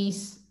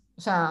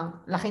o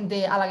sea, la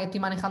gente a la que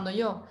estoy manejando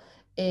yo,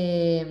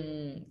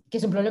 que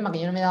es un problema que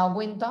yo no me he dado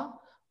cuenta,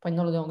 pues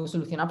no lo tengo que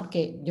solucionar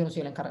porque yo no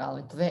soy el encargado.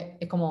 Entonces,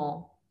 es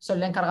como, son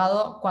los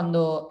encargados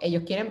cuando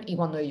ellos quieren y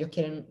cuando ellos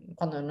quieren,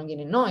 cuando no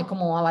quieren, no. Es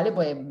como, ah, vale,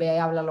 pues ve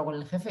a hablarlo con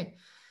el jefe.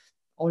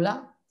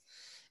 Hola.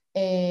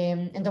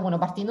 Entonces, bueno,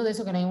 partiendo de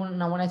eso, que no hay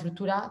una buena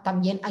estructura,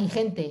 también hay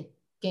gente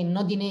que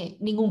no tiene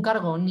ningún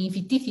cargo, ni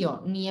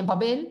ficticio, ni en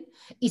papel,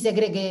 y se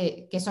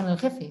cree que son el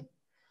jefe.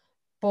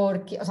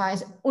 Porque, o sea,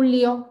 es un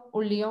lío,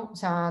 o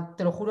sea,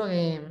 te lo juro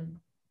que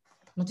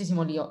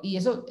muchísimo lío. Y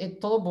eso es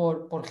todo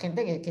por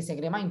gente que se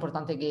cree más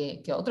importante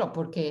que otros,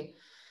 porque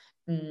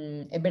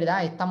es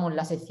verdad, estamos en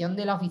la sección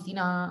de la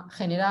oficina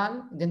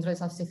general, dentro de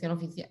esa sección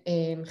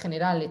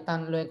general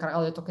están los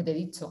encargados de estos que te he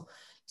dicho,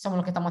 somos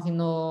los que estamos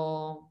haciendo,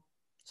 o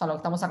sea, los que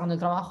estamos sacando el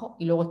trabajo,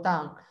 y luego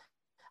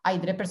hay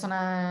tres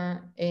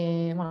personas,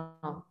 bueno,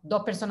 no,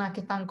 dos personas que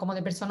están como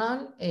de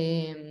personal,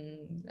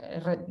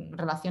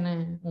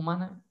 relaciones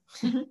humanas,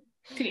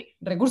 Sí.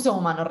 recursos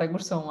humanos,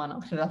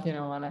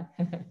 relaciones humanas.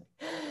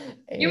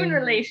 Human Em,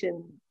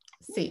 relations.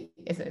 sí,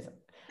 eso, eso.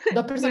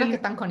 Dos personas que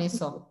están con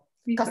eso.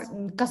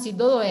 Mejor. Casi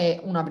todo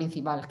es una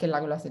principal, que es la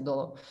que lo hace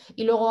todo.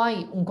 Y luego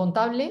hay un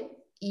contable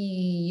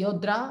y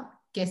otra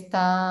que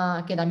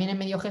también es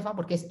medio jefa,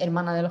 porque es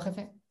hermana de los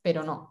jefes,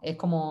 pero no, es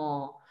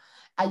como,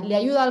 le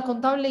ayuda al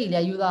contable y le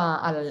ayuda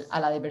a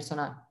la de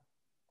personal.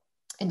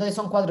 Entonces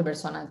son cuatro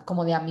personas,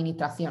 como de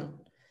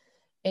administración.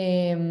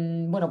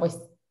 Bueno, pues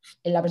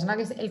la persona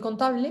que es el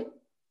contable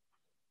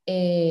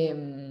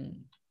eh,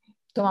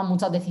 toma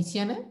muchas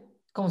decisiones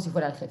como si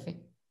fuera el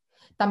jefe.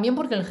 También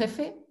porque el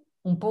jefe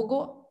un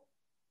poco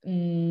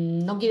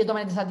no quiere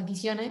tomar esas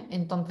decisiones,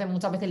 entonces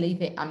muchas veces le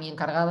dice a mi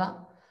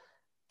encargada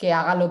que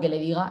haga lo que le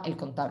diga el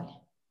contable.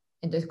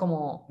 Entonces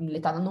como le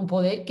está dando un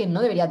poder que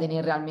no debería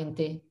tener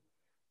realmente.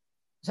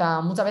 O sea,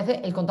 muchas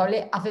veces el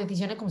contable hace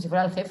decisiones como si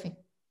fuera el jefe.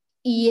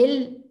 Y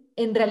él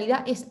en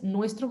realidad es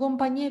nuestro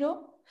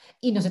compañero,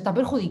 Y nos está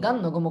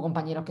perjudicando como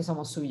compañeros que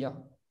somos suyos.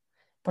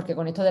 Porque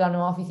con esto de la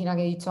nueva oficina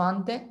que he dicho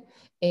antes,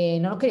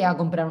 no nos quería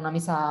comprar una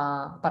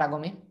mesa para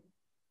comer.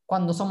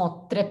 Cuando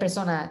somos 3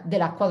 personas de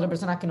las 4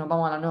 personas que nos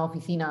vamos a la nueva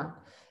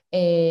oficina,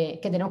 que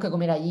tenemos que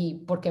comer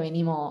allí porque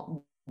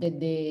venimos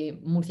desde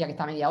Murcia, que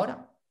está a media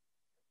hora.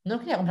 No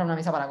nos quería comprar una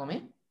mesa para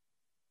comer.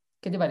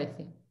 ¿Qué te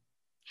parece?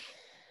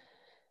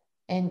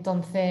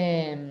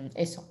 Entonces,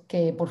 eso,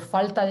 que por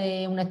falta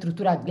de una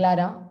estructura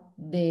clara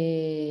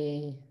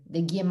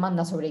de quién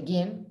manda sobre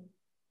quién,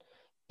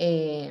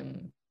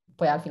 eh,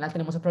 pues al final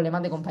tenemos esos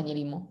problemas de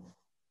compañerismo.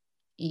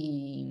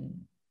 Y,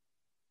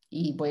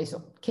 y pues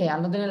eso, que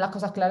al no tener las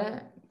cosas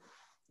claras,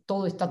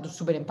 todo está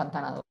súper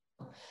empantanado.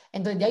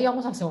 Entonces, ya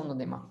íbamos al segundo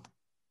tema,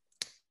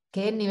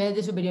 que es nivel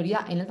de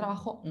superioridad en el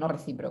trabajo no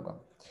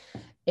recíproco.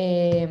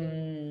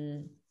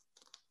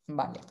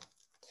 Vale.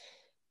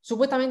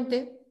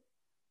 Supuestamente,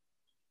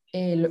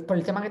 por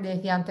el tema que te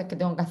decía antes que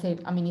tengo que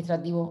hacer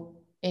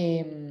administrativo,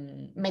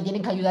 me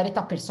tienen que ayudar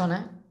estas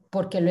personas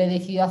porque lo he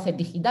decidido hacer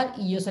digital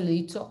y yo se lo he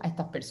dicho a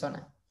estas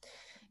personas.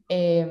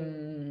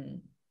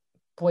 Em,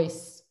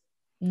 pues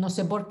no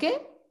sé por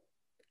qué,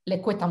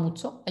 les cuesta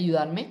mucho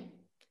ayudarme.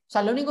 O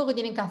sea, lo único que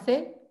tienen que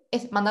hacer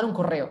es mandar un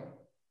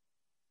correo.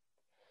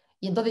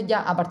 Y entonces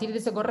ya a partir de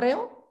ese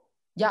correo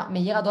ya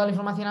me llega toda la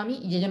información a mí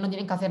y ellos no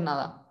tienen que hacer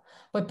nada.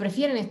 Pues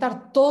prefieren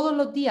estar todos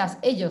los días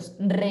ellos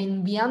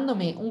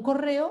reenviándome un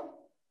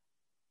correo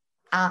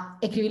a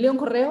escribirle un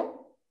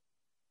correo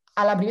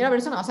a la primera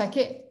persona. O sea, es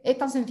que es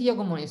tan sencillo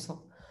como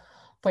eso.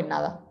 Pues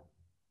nada.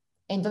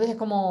 Entonces es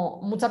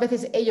como muchas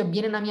veces ellos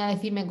vienen a mí a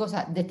decirme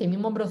cosas de este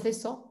mismo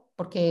proceso,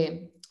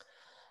 porque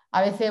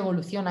a veces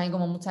evoluciona y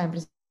como muchas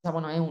empresas,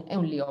 bueno, es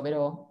un lío,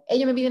 pero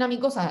ellos me piden a mí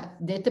cosas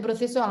de este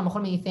proceso, a lo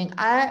mejor me dicen,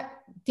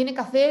 tienes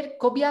que hacer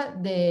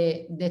copias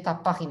de estas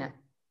páginas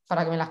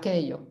para que me las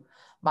quede yo.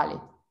 Vale,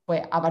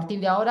 pues a partir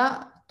de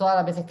ahora, todas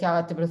las veces que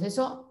haga este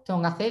proceso,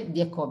 tengo que hacer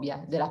 10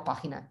 copias de las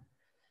páginas.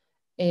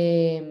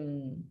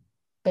 Eh,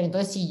 pero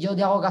entonces, si yo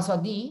te hago caso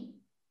a ti,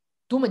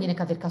 tú me tienes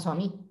que hacer caso a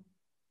mí,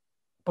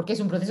 porque es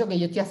un proceso que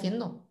yo estoy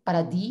haciendo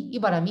para ti y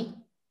para mí.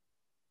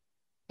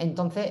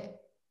 Entonces,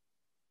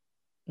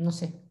 no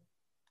sé.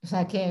 O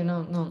sea, es que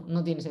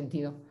no tiene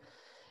sentido.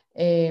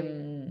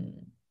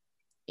 Eh,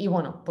 y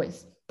bueno,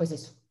 pues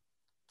eso.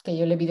 Que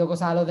yo le pido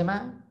cosas a los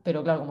demás,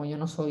 pero claro, como yo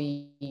no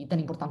soy tan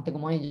importante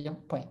como ellos,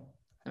 pues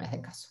no me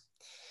hacen caso.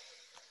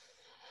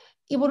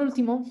 Y por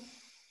último,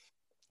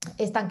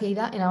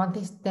 estanqueidad en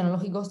avances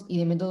tecnológicos y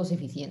de métodos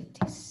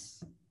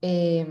eficientes.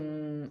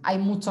 Hay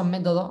muchos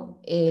métodos,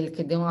 el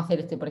que tengo que hacer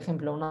este, por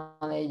ejemplo, uno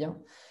de ellos,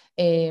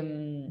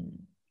 eh,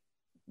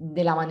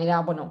 de la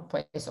manera, bueno,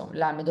 pues eso,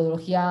 la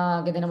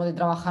metodología que tenemos de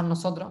trabajar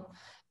nosotros,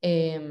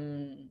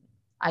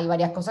 hay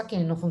varias cosas que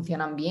no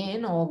funcionan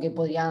bien o que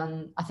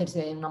podrían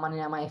hacerse de una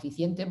manera más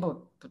eficiente, pues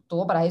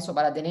todo para eso,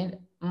 para tener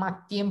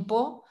más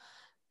tiempo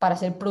para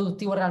ser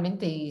productivo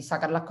realmente y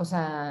sacar las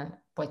cosas,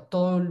 pues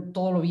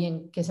todo lo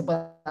bien que se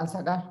puedan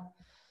sacar.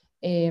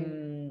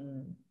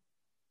 Em,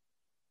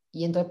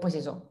 y entonces, pues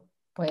eso,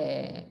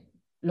 pues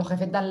los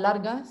jefes dan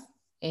largas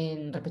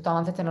en respecto a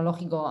avances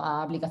tecnológicos,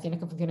 a aplicaciones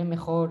que funcionen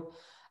mejor,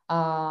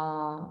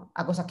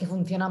 a cosas que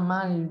funcionan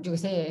mal, yo qué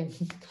sé,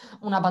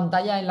 una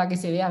pantalla en la que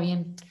se vea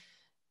bien,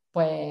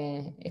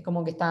 pues es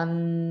como que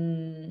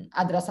están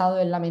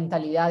atrasados en la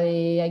mentalidad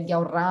de hay que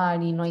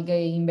ahorrar y no hay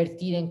que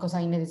invertir en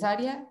cosas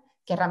innecesarias,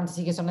 que realmente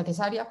sí que son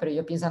necesarias, pero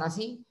ellos piensan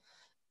así.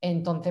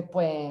 Entonces,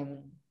 pues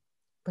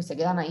se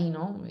quedan ahí,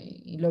 ¿no?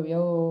 Y lo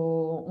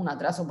veo un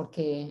atraso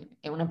porque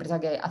es una empresa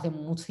que hace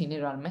mucho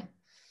dinero al mes.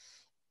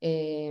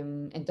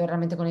 Entonces,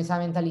 realmente con esa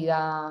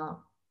mentalidad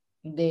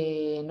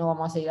de no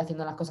vamos a seguir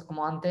haciendo las cosas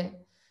como antes,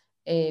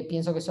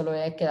 pienso que solo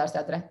es quedarse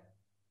atrás.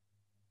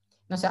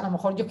 No sé, a lo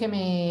mejor yo es que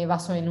me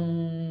baso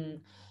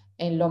en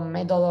los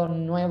métodos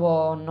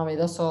nuevos,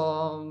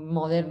 novedosos,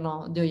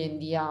 modernos de hoy en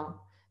día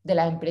de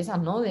las empresas,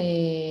 ¿no?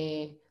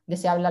 De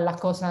se hablan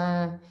las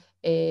cosas,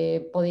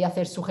 podía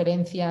hacer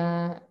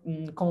sugerencias,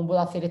 cómo puedo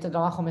hacer este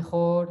trabajo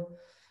mejor.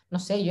 No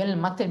sé, yo en el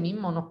máster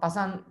mismo nos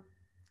pasan,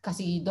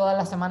 casi todas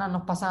las semanas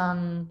nos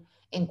pasan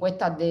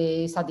encuestas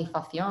de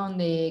satisfacción,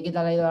 de qué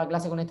tal ha ido la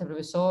clase con este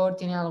profesor,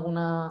 tiene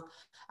alguna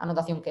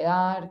anotación que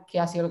dar, qué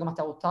ha sido lo que más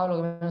te ha gustado, lo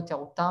que menos te ha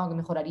gustado, qué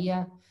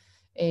mejoraría.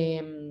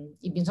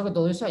 Y pienso que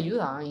todo eso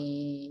ayuda.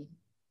 Y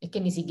es que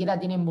ni siquiera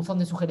tienen buzón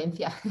de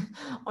sugerencias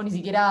o ni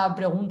siquiera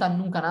preguntan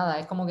nunca nada.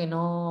 Es como que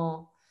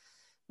no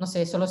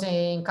sé, solo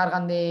se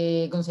encargan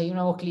de conseguir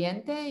nuevos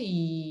clientes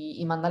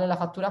y mandarles las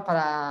facturas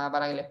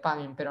para que les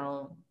paguen.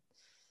 Pero, o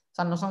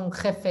sea, no son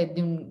jefes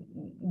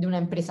de una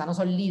empresa, no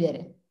son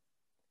líderes.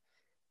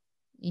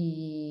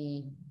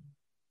 Y,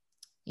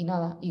 y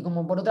nada, y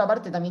como por otra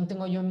parte también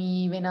tengo yo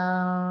mi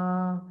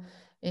vena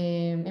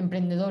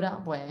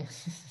emprendedora,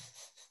 pues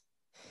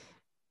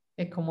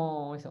es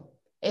como eso.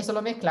 Eso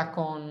lo mezclas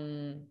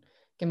con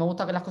que me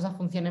gusta que las cosas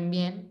funcionen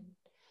bien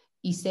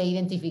y sé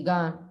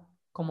identificar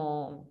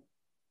como,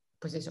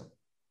 pues eso,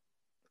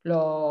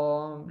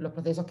 los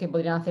procesos que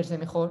podrían hacerse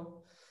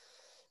mejor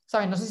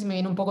 ¿sabes? No sé si me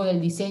viene un poco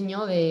del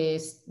diseño, de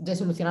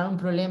solucionar un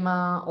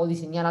problema o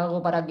diseñar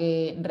algo para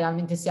que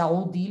realmente sea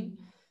útil.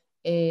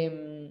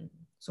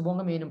 Supongo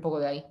que me viene un poco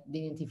de ahí, de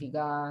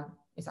identificar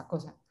esas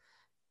cosas.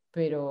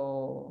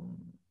 Pero,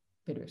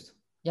 pero eso,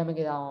 ya me he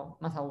quedado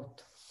más a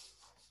gusto.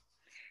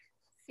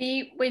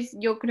 Sí, pues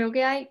yo creo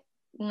que hay,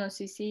 no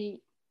sé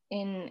si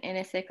en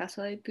ese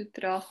caso de tu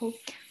trabajo,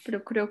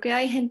 pero creo que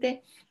hay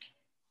gente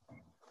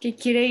que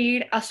quiere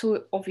ir a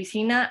su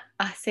oficina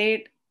a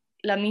hacer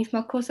la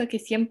misma cosa que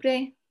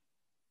siempre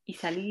y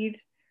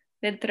salir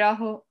del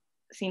trabajo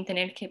sin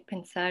tener que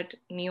pensar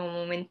ni un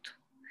momento.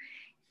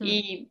 Mm,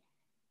 Y,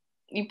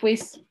 y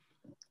pues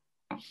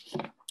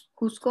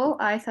juzgo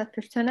a esas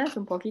personas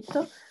un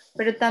poquito,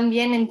 pero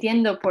también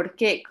entiendo por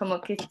qué,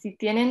 como que si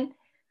tienen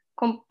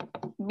com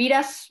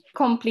vidas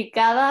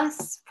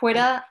complicadas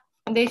fuera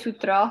de su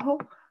trabajo,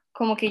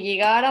 como que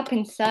llegar a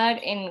pensar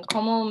en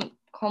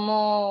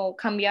cómo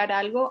cambiar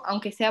algo,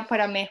 aunque sea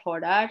para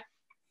mejorar,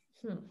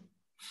 mm.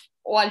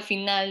 o al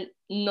final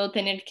no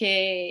tener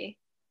que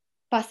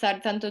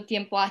pasar tanto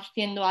tiempo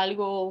haciendo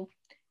algo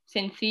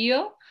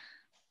sencillo,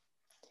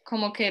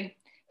 como que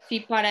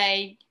si para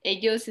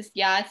ellos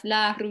ya es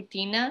la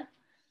rutina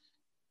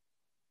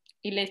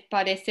y les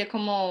parece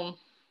como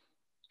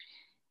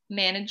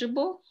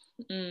manageable,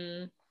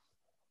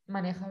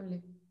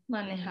 Manejable.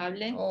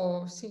 manejable.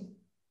 O sí,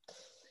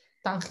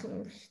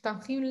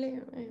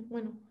 tangible,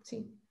 bueno,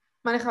 sí.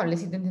 Manejable,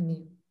 sí te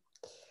entendí.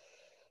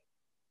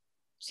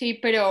 Sí,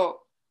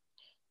 pero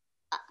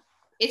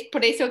es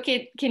por eso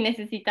que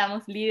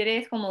necesitamos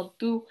líderes como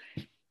tú.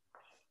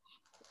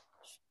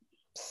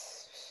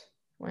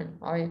 Bueno,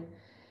 a ver.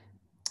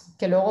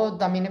 Que luego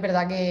también es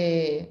verdad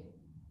que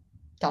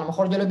a lo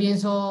mejor yo lo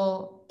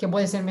pienso que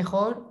puede ser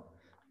mejor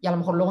y a lo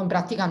mejor luego en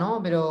práctica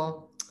no,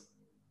 pero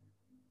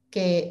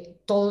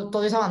que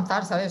todo es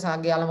avanzar, ¿sabes? O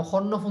sea, que a lo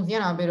mejor no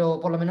funciona, pero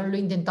por lo menos lo he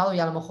intentado y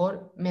a lo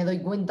mejor me doy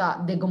cuenta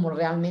de cómo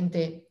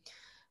realmente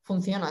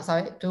funciona,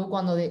 ¿sabes? Tú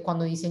cuando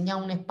diseñas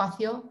un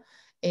espacio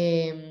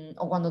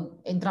o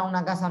cuando entras a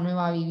una casa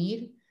nueva a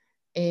vivir,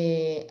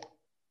 eh,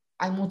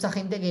 hay mucha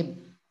gente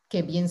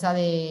que piensa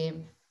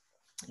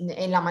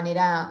en la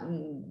manera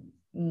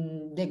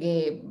de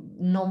que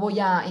no voy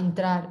a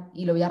entrar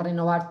y lo voy a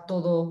renovar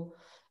todo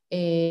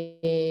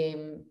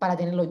para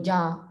tenerlo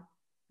ya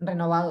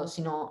renovado,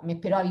 sino me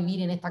espero a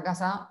vivir en esta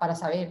casa para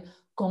saber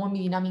cómo es mi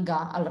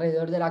dinámica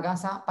alrededor de la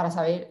casa, para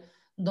saber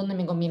dónde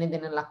me conviene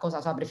tener las cosas.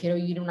 O sea, prefiero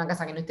vivir en una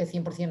casa que no esté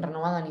 100%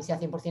 renovada ni sea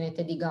 100%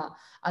 estética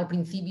al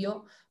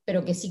principio,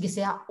 pero que sí que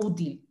sea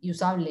útil y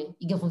usable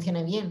y que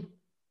funcione bien.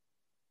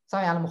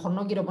 ¿Sabes? A lo mejor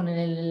no quiero poner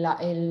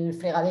el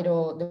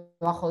fregadero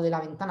debajo de la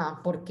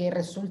ventana porque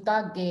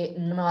resulta que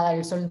no me va a dar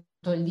el sol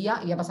todo el día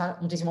y voy a pasar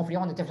muchísimo frío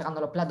cuando esté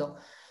fregando los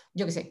platos.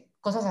 Yo qué sé,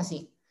 cosas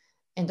así.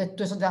 Entonces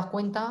tú eso te das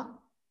cuenta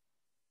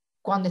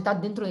cuando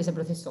estás dentro de ese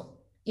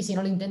proceso. Y si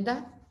no lo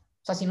intentas,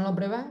 o sea, si no lo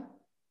pruebas,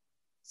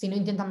 si no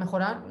intentas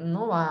mejorar,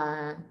 no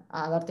vas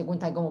a darte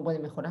cuenta de cómo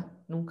puedes mejorar,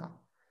 nunca.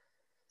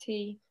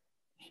 Sí.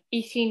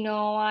 Y si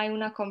no hay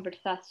una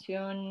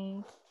conversación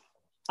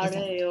Exacto.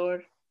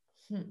 alrededor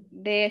Mm,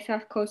 de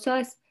esas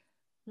cosas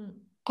mm,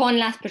 con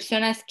las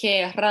personas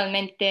que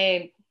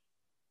realmente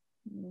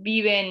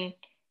viven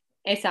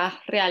esas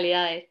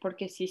realidades,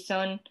 porque si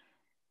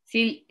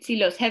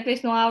los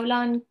jefes no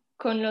hablan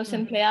con los mm.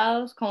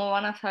 empleados, ¿cómo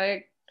van a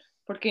saber?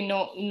 Porque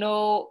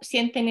no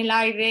sienten el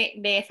aire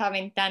de esa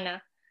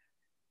ventana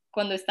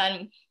cuando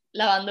están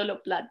lavando los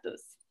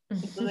platos.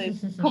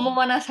 Entonces, ¿cómo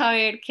van a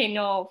saber que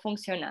no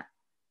funciona?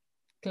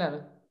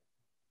 Claro.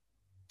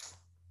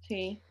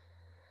 Sí,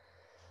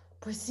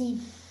 Pues sí.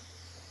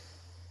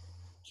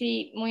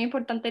 sí, muy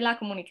importante la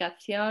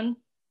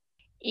comunicación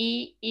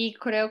y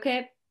creo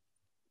que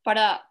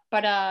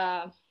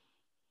para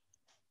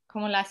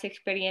como las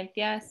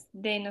experiencias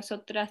de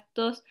nosotras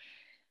dos,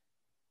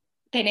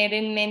 tener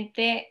en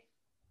mente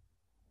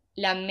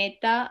la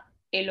meta,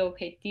 el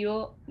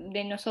objetivo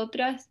de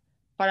nosotras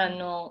para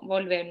no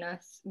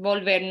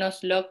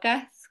volvernos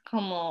locas,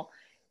 como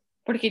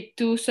porque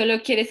tú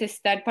solo quieres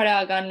estar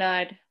para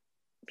ganar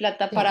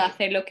plata para Sí,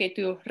 hacer lo que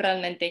tú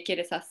realmente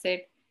quieres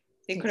hacer.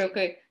 Sí, sí. creo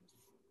que,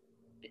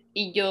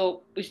 y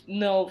yo pues,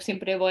 no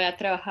siempre voy a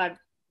trabajar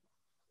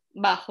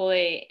bajo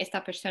de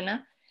esta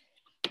persona.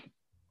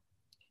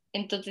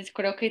 Entonces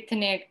creo que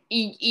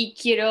y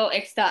quiero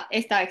esta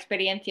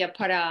experiencia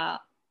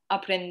para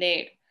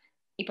aprender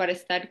y para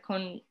estar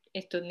con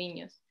estos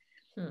niños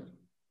Mm.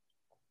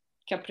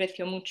 que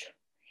aprecio mucho.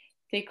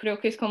 Sí, creo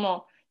que es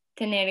como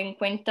tener en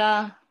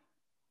cuenta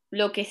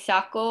lo que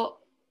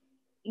saco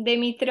de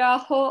mi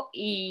trabajo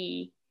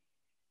y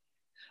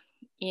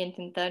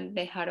intentar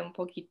dejar un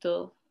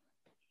poquito,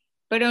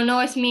 pero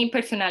no es mi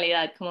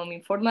personalidad, como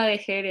mi forma de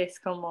ser es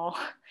como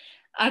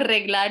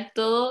arreglar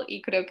todo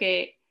y creo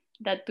que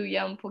la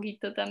tuya un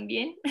poquito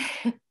también,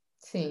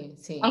 Sí,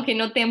 sí. aunque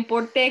no te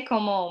importe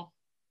como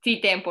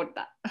sí te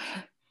importa.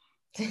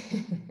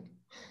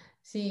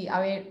 Sí, a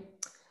ver,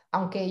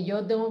 aunque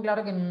yo tengo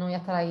claro que no voy a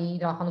estar ahí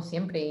trabajando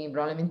siempre y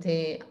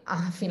probablemente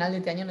a final de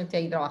este año no esté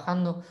ahí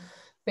trabajando,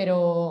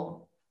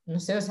 pero no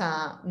sé, o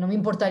sea, no me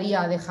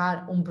importaría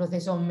dejar un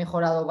proceso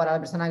mejorado para la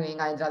persona que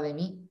venga detrás de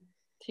mí,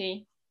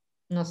 Sí,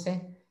 no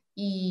sé.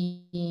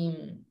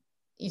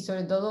 Y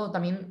sobre todo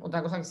también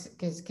otra cosa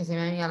que se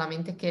me ha venido a la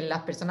mente es que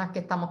las personas que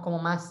estamos como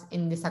más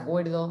en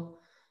desacuerdo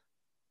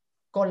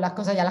con las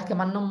cosas ya las que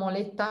más nos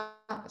molestan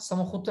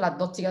somos justo las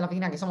dos chicas de la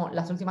oficina, que somos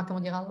las últimas que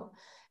hemos llegado,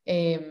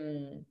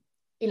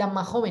 y las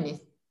más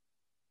jóvenes.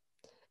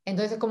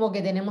 Entonces es como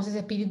que tenemos ese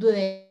espíritu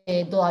de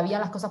todavía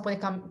las cosas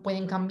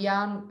pueden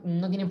cambiar,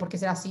 no tienen por qué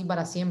ser así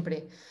para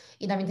siempre.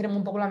 Y también tenemos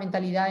un poco la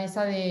mentalidad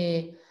esa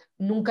de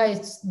nunca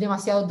es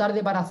demasiado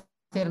tarde para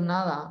hacer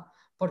nada,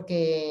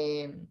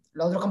 porque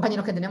los otros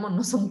compañeros que tenemos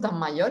no son tan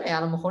mayores, a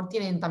lo mejor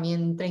tienen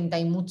también 30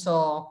 y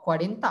muchos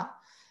 40.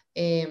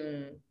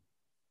 Em,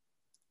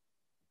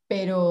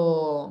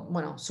 pero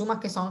bueno, sumas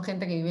que son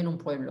gente que vive en un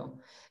pueblo,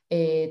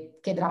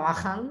 que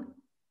trabajan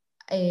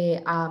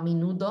a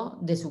minutos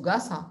de su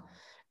casa,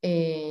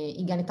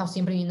 y que han estado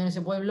siempre viviendo en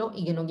ese pueblo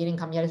y que no quieren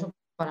cambiar eso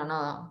para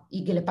nada.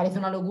 Y que les parece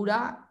una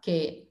locura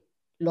que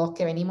los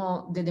que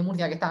venimos desde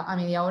Murcia, que está a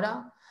media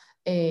hora,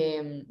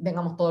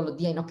 vengamos todos los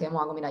días y nos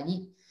quedemos a comer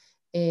allí.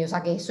 O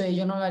sea que eso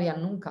ellos no lo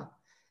harían nunca.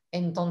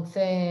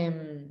 Entonces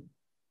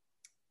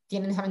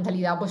tienen esa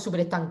mentalidad pues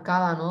súper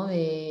estancada, ¿no?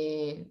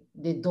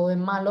 De todo es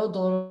malo,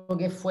 todo lo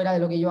que es fuera de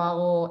lo que yo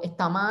hago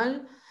está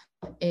mal,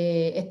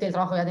 este es el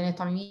trabajo que voy a tener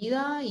toda mi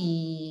vida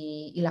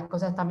y las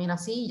cosas están bien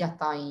así y ya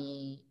está.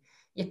 Y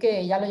es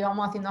que ya lo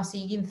llevamos haciendo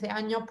así 15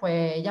 años,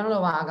 pues ya no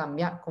lo vas a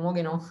cambiar, ¿cómo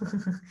que no?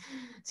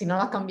 Si no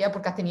lo has cambiado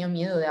porque has tenido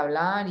miedo de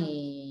hablar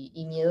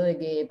y miedo de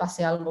que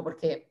pase algo,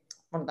 porque,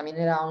 bueno, también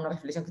era una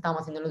reflexión que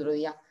estábamos haciendo el otro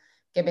día,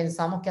 que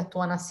pensamos que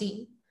actúan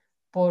así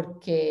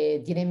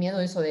porque tienen miedo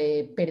de eso,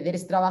 de perder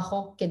ese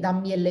trabajo que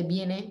tan bien les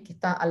viene, que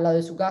está al lado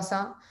de su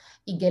casa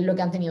y que es lo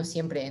que han tenido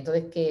siempre.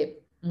 Entonces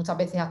que muchas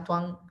veces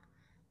actúan, o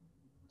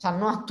sea,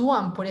 no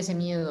actúan por ese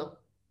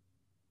miedo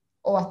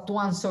o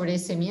actúan sobre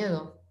ese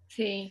miedo.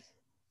 sí.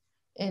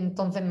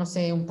 Entonces, no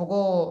sé, un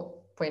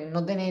poco, pues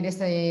no tener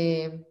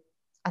ese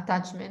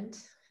attachment,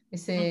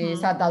 esa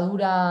Ujú.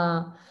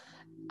 atadura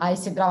a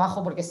ese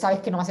trabajo, porque sabes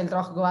que no va a ser el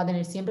trabajo que vas a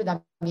tener siempre,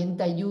 también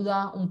te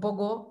ayuda un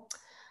poco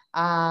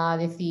a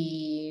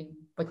decir,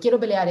 pues quiero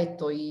pelear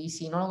esto y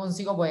si no lo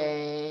consigo,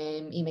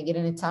 pues y me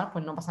quieren echar,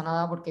 pues no pasa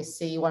nada porque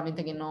sé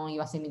igualmente que no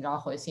iba a ser mi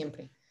trabajo de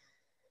siempre.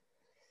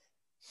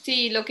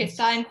 Sí, lo que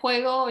está en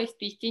juego es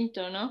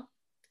distinto, ¿no?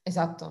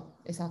 Exacto,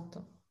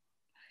 exacto.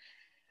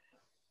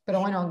 Pero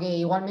bueno, que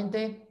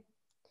igualmente,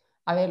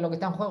 a ver, lo que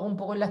está en juego un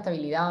poco es la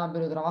estabilidad,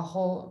 pero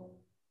trabajo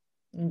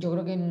yo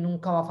creo que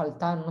nunca va a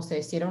faltar. No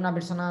sé, si eres una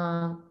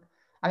persona,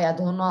 a ver, a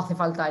todos nos hace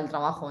falta el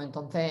trabajo,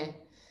 entonces,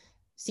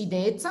 si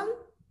te echan,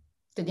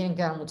 te tienen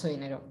que dar mucho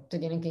dinero, te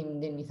tienen que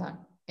indemnizar.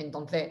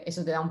 Entonces,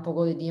 eso te da un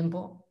poco de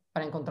tiempo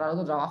para encontrar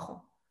otro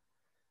trabajo.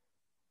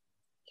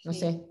 No Sí.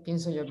 sé,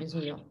 pienso yo, pienso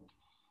yo.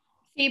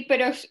 Sí,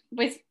 pero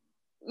pues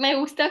me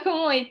gusta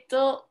cómo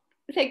esto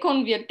se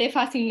convierte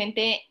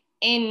fácilmente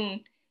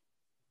en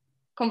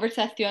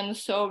conversación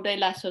sobre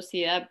la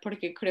sociedad,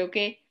 porque creo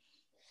que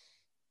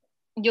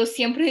yo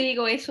siempre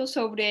digo eso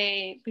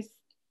sobre pues,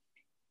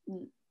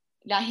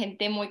 la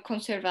gente muy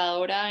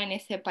conservadora en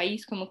este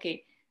país, como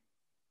que,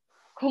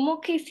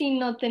 ¿cómo que si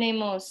no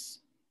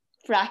tenemos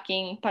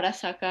fracking para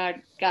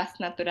sacar gas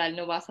natural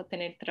no vas a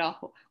tener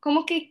trabajo?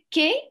 ¿Cómo que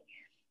qué?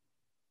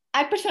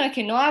 Hay personas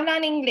que no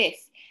hablan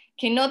inglés,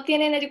 que no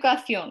tienen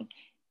educación,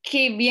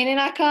 que vienen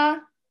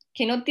acá,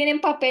 que no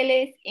tienen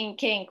papeles, en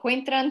que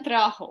encuentran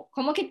trabajo.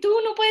 ¿Cómo que tú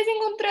no puedes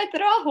encontrar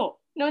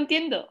trabajo? No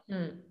entiendo.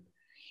 Mm,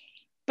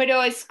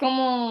 Pero es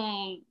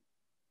como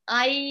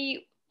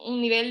hay un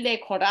nivel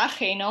de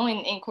coraje, ¿no?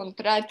 En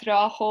encontrar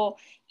trabajo,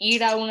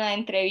 ir a una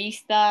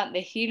entrevista,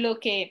 decir lo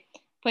que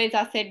puedes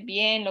hacer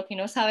bien, lo que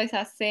no sabes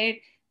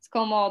hacer. Es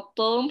como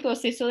todo un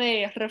proceso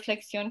de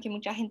reflexión que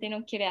mucha gente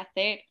no quiere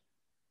hacer.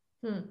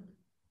 mm.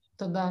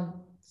 Total.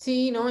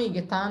 Sí, ¿no? Y que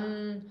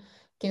están,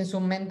 que en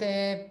sus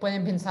mentes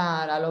pueden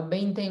pensar a los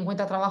 20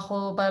 encuentra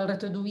trabajo para el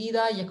resto de tu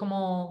vida y es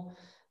como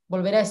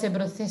volver a ese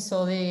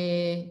proceso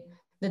de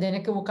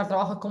tener que buscar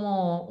trabajo es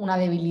como una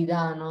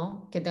debilidad,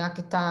 ¿no? Que tengas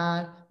que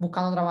estar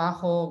buscando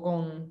trabajo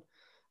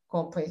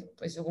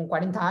pues, con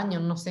 40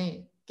 años, no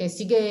sé. Que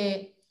sí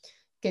que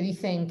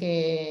dicen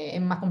que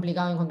es más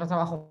complicado encontrar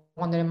trabajo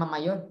cuando eres más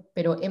mayor,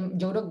 pero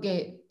yo creo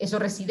que eso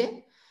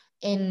reside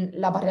en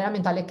las barreras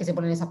mentales que se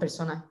ponen esas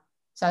personas.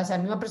 ¿Sabes? Si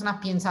las mismas personas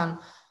piensan,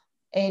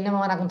 no me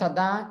van a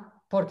contratar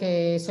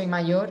porque soy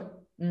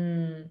mayor,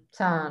 o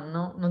sea,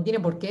 no tiene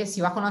por qué. Si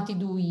vas con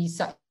actitud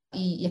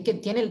y es que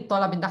tiene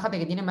todas las ventajas de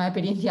que tiene más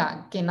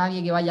experiencia que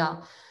nadie que vaya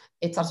a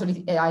echar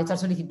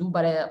solicitud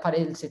para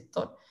el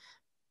sector.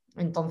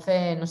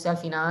 Entonces, no sé, al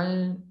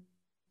final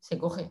se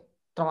coge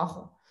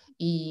trabajo.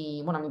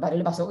 Y bueno, a mi padre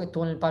le pasó que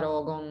estuvo en el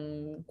paro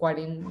con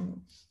 40.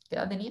 ¿Qué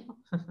edad tenía?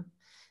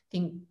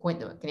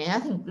 50,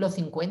 tenía los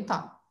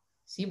 50.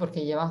 Sí,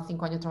 porque lleva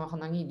 5 años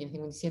trabajando aquí, tiene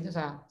 57, o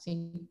sea,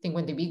 sí,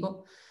 50 y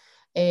pico.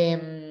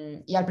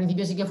 Y al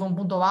principio sí que fue un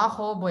punto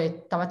bajo, pues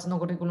estaba echando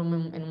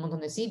currículum en un montón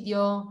de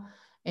sitios,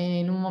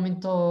 En un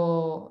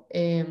momento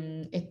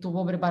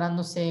estuvo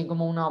preparándose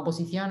como unas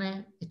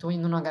oposiciones, estuvo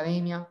yendo a una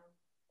academia,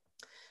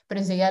 pero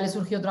enseguida le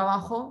surgió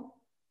trabajo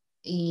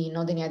y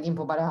no tenía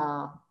tiempo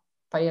para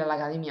ir a la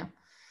academia.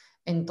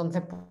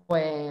 Entonces,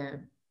 pues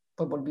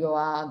volvió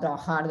a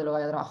trabajar de lo que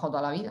había trabajado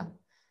toda la vida.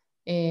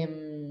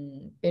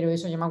 Pero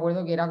eso yo me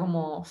acuerdo que era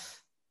como,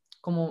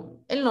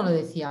 él no lo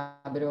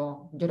decía,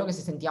 pero yo creo que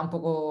se sentía un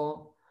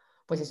poco,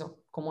 pues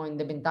eso, como en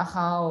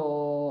desventaja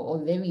o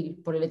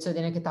débil por el hecho de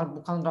tener que estar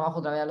buscando un trabajo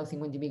otra vez a los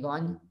 50 y pico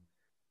años.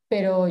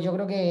 Pero yo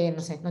creo que,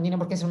 no sé, no tiene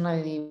por qué ser una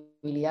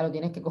debilidad, lo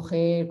tienes que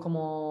coger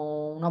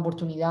como una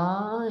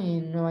oportunidad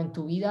nueva en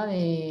tu vida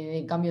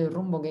de cambio de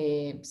rumbo,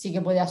 que sí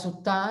que puede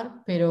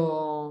asustar,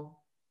 pero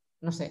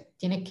no sé,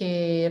 tienes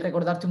que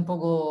recordarte un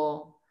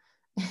poco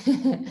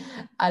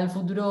al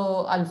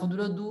futuro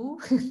tú,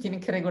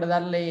 tienes que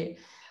recordarle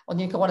o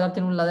tienes que guardarte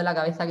en un lado de la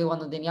cabeza que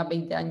cuando tenías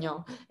 20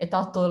 años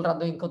estabas todo el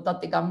rato en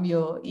constante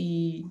cambio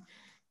y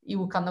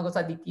buscando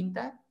cosas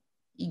distintas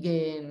y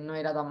que no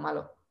era tan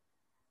malo.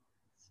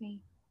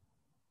 Sí.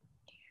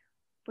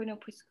 Bueno,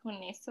 pues con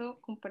eso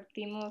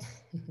compartimos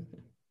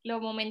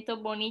los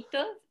momentos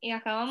bonitos y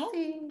acabamos.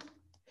 Sí,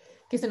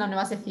 que es una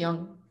nueva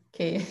sección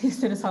que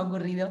se nos ha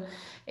ocurrido,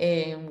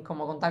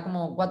 como contar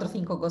como 4 o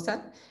 5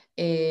 cosas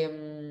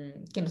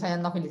que nos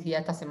hayan dado felicidad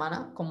esta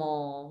semana,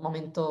 como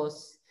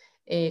momentos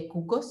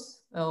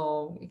cucos,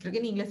 o creo que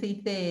en inglés se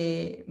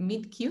dice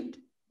meet cute,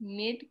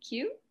 Meet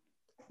cute.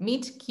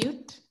 meet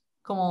cute,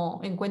 como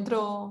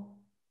encuentro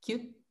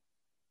cute,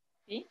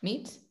 Sí,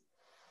 meet,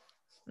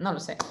 no lo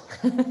sé.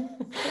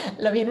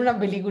 Lo vi en una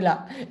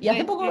película y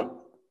hace puede ser.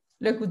 poco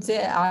lo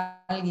escuché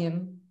a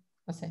alguien,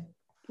 no sé.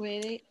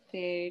 Puede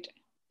ser.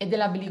 Es de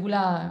la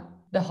película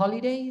The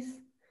Holidays,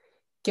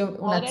 que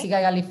una Holiday. chica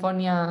de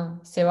California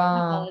se No, va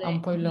a un holiday.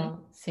 Ujú.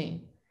 pueblo.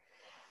 Sí,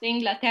 De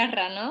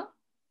Inglaterra, ¿no?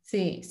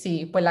 sí,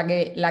 sí. Pues la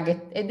que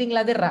es de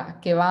Inglaterra,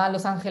 que va a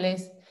Los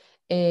Ángeles,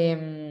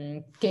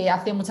 que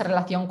hace mucha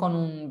relación con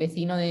un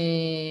vecino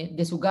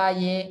de su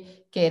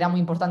calle, que era muy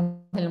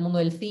importante en el mundo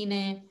del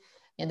cine.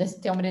 Y entonces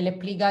este hombre le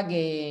explica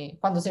que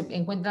cuando se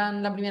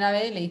encuentran la primera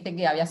vez, le dice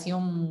que había sido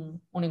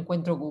un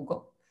encuentro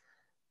cuco.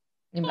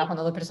 En plan,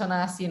 cuando dos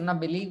personas así en una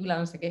película,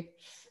 no sé qué.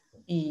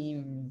 Y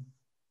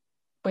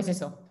pues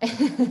eso,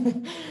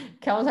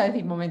 ¿qué vamos a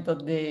decir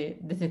momentos de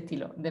ese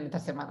estilo de nuestra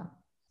semana?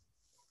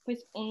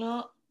 Pues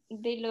uno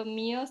de los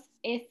míos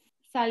es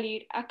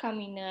salir a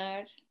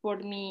caminar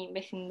por mi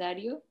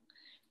vecindario,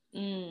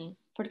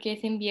 porque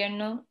es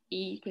invierno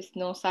y pues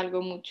no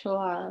salgo mucho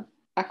a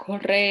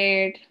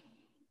correr,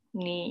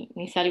 ni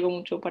salgo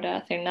mucho para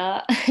hacer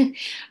nada,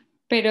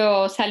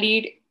 pero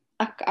salir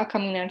a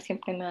caminar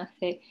siempre me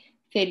hace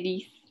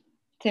feliz,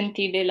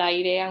 sentir el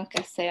aire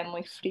aunque sea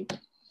muy frío.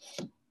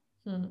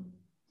 Mm.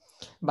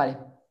 Vale,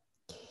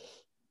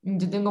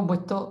 yo tengo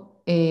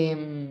puesto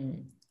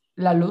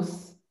la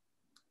luz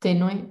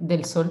tenue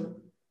del sol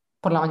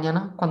por la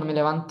mañana cuando me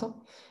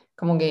levanto,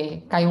 como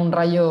que cae un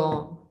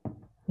rayo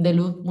de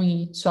luz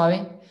muy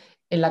suave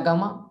en la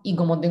cama y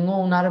como tengo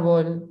un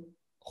árbol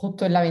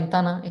justo en la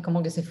ventana, es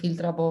como que se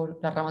filtra por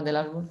las ramas del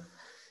árbol.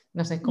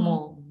 No sé, es Mm.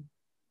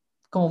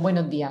 como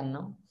buenos días,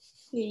 ¿no?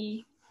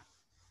 Sí,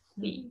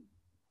 Mm. sí.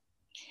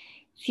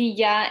 Sí,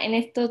 ya en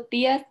estos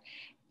días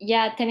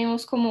ya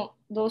tenemos como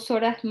 2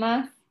 horas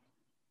más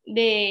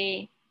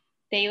de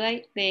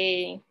daylight,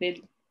 de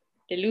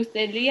luz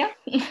del día.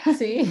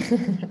 Sí.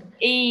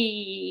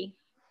 Y,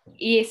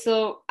 y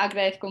eso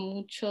agradezco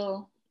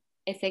mucho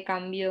ese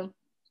cambio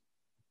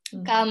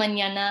cada Mm.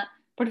 mañana,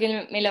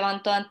 porque me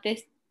levanto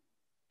antes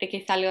de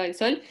que salga el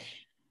sol,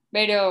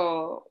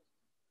 pero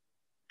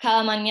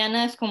cada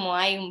mañana es como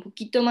hay un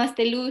poquito más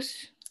de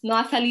luz, no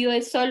ha salido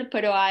el sol,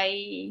 pero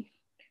hay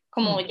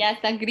como Mm. ya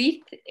está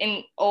gris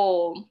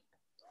o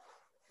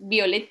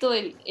violeto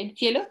el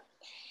cielo.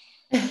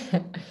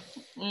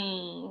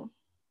 Mm,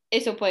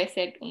 eso puede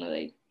ser uno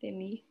de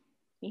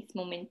mis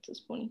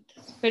momentos bonitos,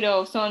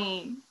 pero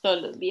son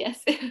todos los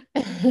días.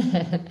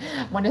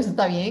 Bueno, eso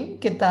está bien,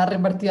 que está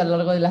repartido a lo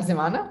largo de la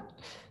semana.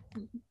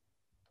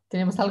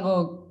 Tenemos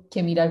algo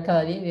que mirar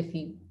cada día y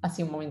decir, ha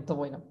sido un momento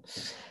bueno.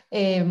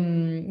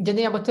 Yo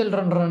tenía puesto el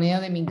ronroneo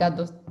de mis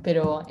gatos,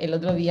 pero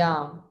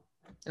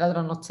la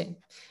otra noche,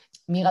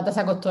 mi gata se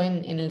acostó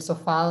en el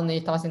sofá donde yo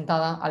estaba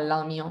sentada al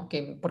lado mío,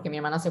 porque mi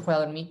hermana se fue a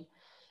dormir,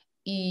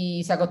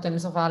 y se acostó en el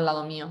sofá al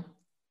lado mío.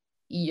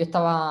 Y yo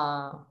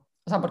estaba,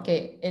 o sea,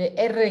 porque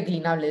es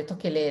reclinable, de estos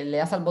que le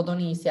das al botón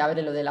y se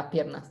abre lo de las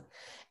piernas.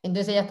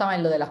 Entonces ella estaba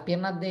en lo de las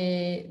piernas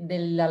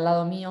del al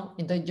lado mío,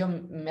 entonces yo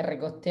me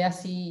recosté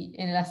así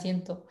en el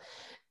asiento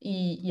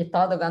y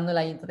estaba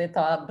tocándola y entonces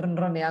estaba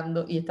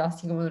ronroneando y estaba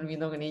así como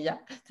durmiendo con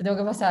ella. Te tengo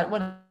que pasar,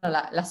 bueno,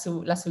 la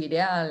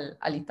subiré al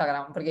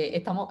Instagram porque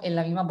estamos en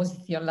la misma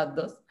posición las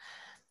dos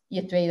y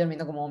estoy ahí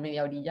durmiendo como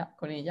media orilla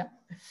con ella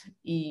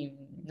y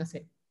no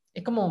sé,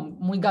 es como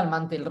muy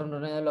calmante el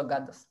ronroneo de los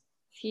gatos.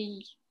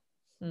 Sí,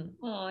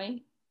 Mm,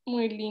 ay,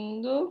 muy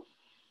lindo.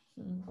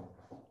 mm.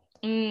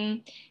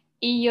 Mm,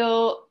 y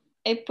yo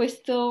he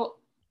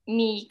puesto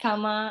mi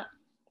cama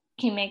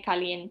que me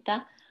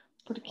calienta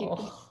porque pues,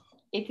 Oh.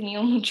 he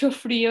tenido mucho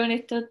frío en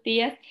estos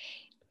días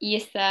y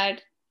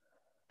estar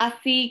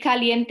así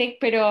caliente,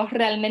 pero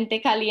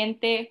realmente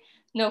caliente,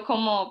 no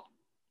como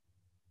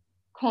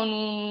con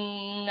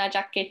una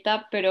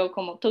jaqueta, pero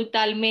como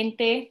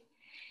totalmente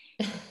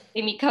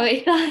de mi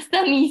cabeza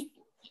hasta mis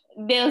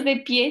dedos de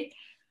pie,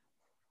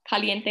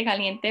 caliente,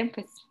 caliente,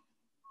 pues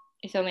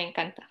eso me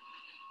encanta.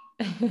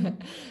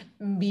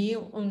 Vi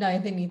una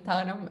vez en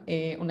Instagram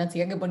una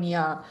chica que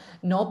ponía,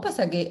 ¿no os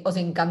pasa que os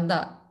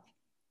encanta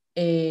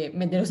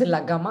meteros en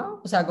la cama?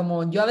 O sea,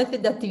 como yo a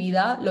veces de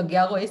actividad lo que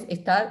hago es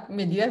estar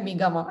metida en mi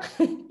cama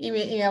y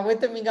me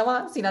acuesto en mi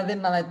cama sin hacer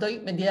nada, estoy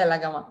metida en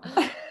la cama.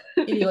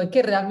 Y digo, es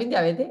que realmente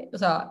a veces, o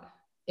sea,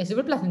 es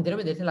súper placentero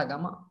meterse en la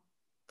cama.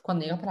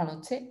 Cuando llegas por la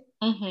noche,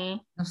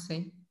 Ujú, no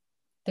sé,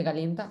 te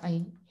calienta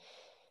ahí.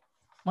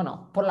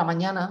 Bueno, por la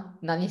mañana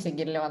nadie se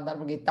quiere levantar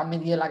porque estás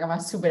metido en la cama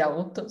súper a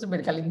gusto,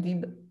 súper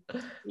calentito.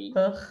 sí.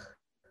 Ugh.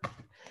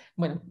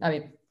 Bueno, a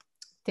ver,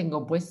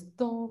 tengo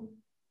puesto.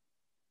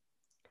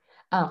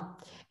 Ah,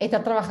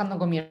 estar trabajando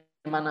con mi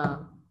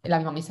hermana en la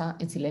misma mesa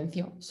en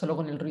silencio, solo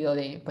con el ruido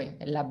de pues,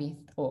 el lápiz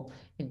o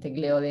el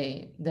tecleo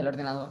del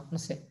ordenador, no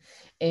sé.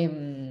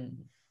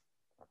 Em,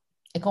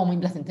 es como muy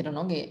placentero,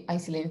 ¿no? Que hay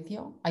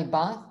silencio, hay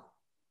paz,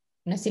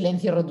 no es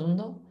silencio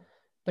rotundo,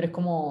 pero es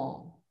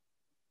como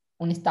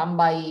un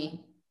stand-by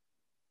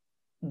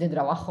de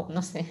trabajo,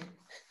 no sé.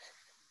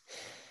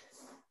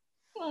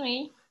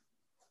 Ay,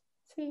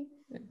 Sí.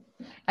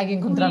 Hay que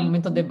encontrar muy,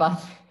 momentos de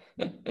paz.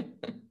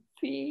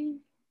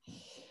 sí.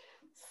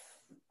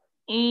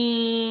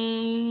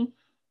 Mm,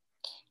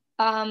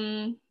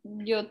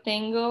 yo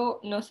tengo,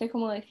 no sé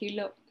cómo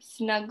decirlo,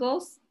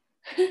 snuggles,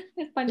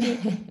 español.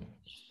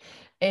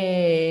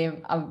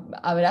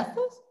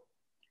 ¿Abrazos?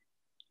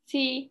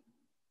 Sí,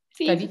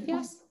 sí,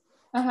 ¿Caricias?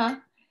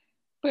 ajá,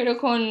 pero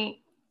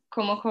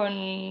como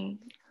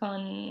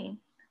con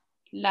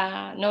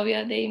la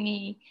novia de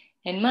mi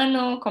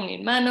hermano, con mi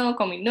hermano,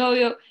 con mi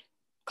novio,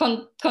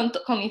 con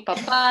mis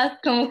papás,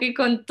 como que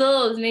con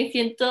todos me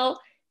siento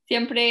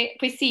siempre,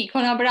 pues sí,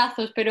 con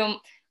abrazos,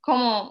 pero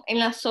como en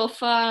la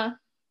sofá,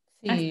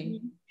 Sí,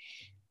 así,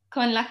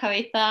 con la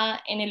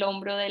cabeza en el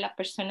hombro de la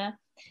persona,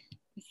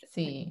 pues,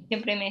 sí,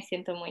 siempre me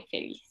siento muy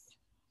feliz.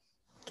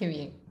 qué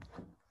bien.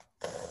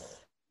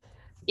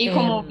 Y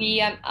como Em, vi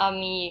a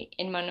mi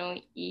hermano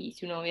y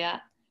su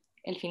novia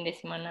el fin de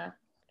semana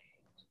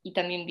y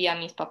también vi a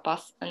mis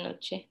papás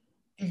anoche,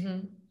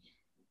 ujú,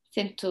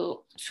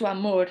 siento su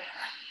amor.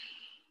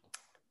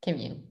 qué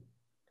bien.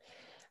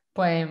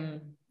 Pues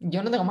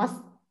yo no tengo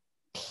más.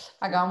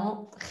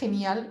 Acabamos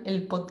genial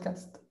el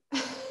podcast.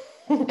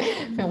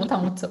 Me gusta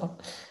mucho.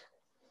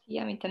 Y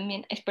a mí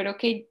también. Espero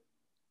que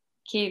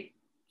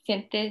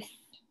sientes,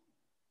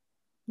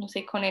 no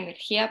sé, con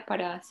energía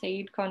para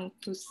seguir con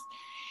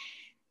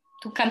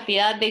tu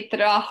cantidad de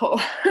trabajo.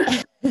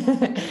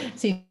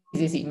 Sí,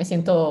 sí, sí, me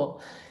siento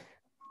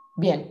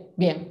bien,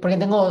 bien, porque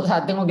tengo, o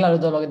sea, tengo claro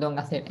todo lo que tengo que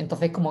hacer.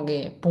 Entonces, como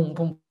que pum,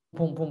 pum,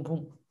 pum, pum,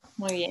 pum.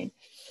 Muy bien.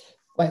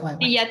 Guay, guay, Y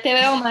guay. ya te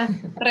veo más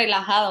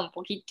relajado un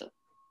poquito.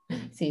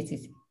 Sí, sí,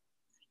 sí.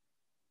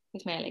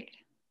 Pues me alegra.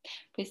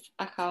 Pues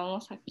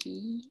acabamos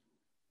aquí.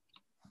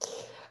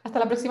 Hasta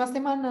la próxima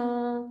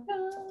semana.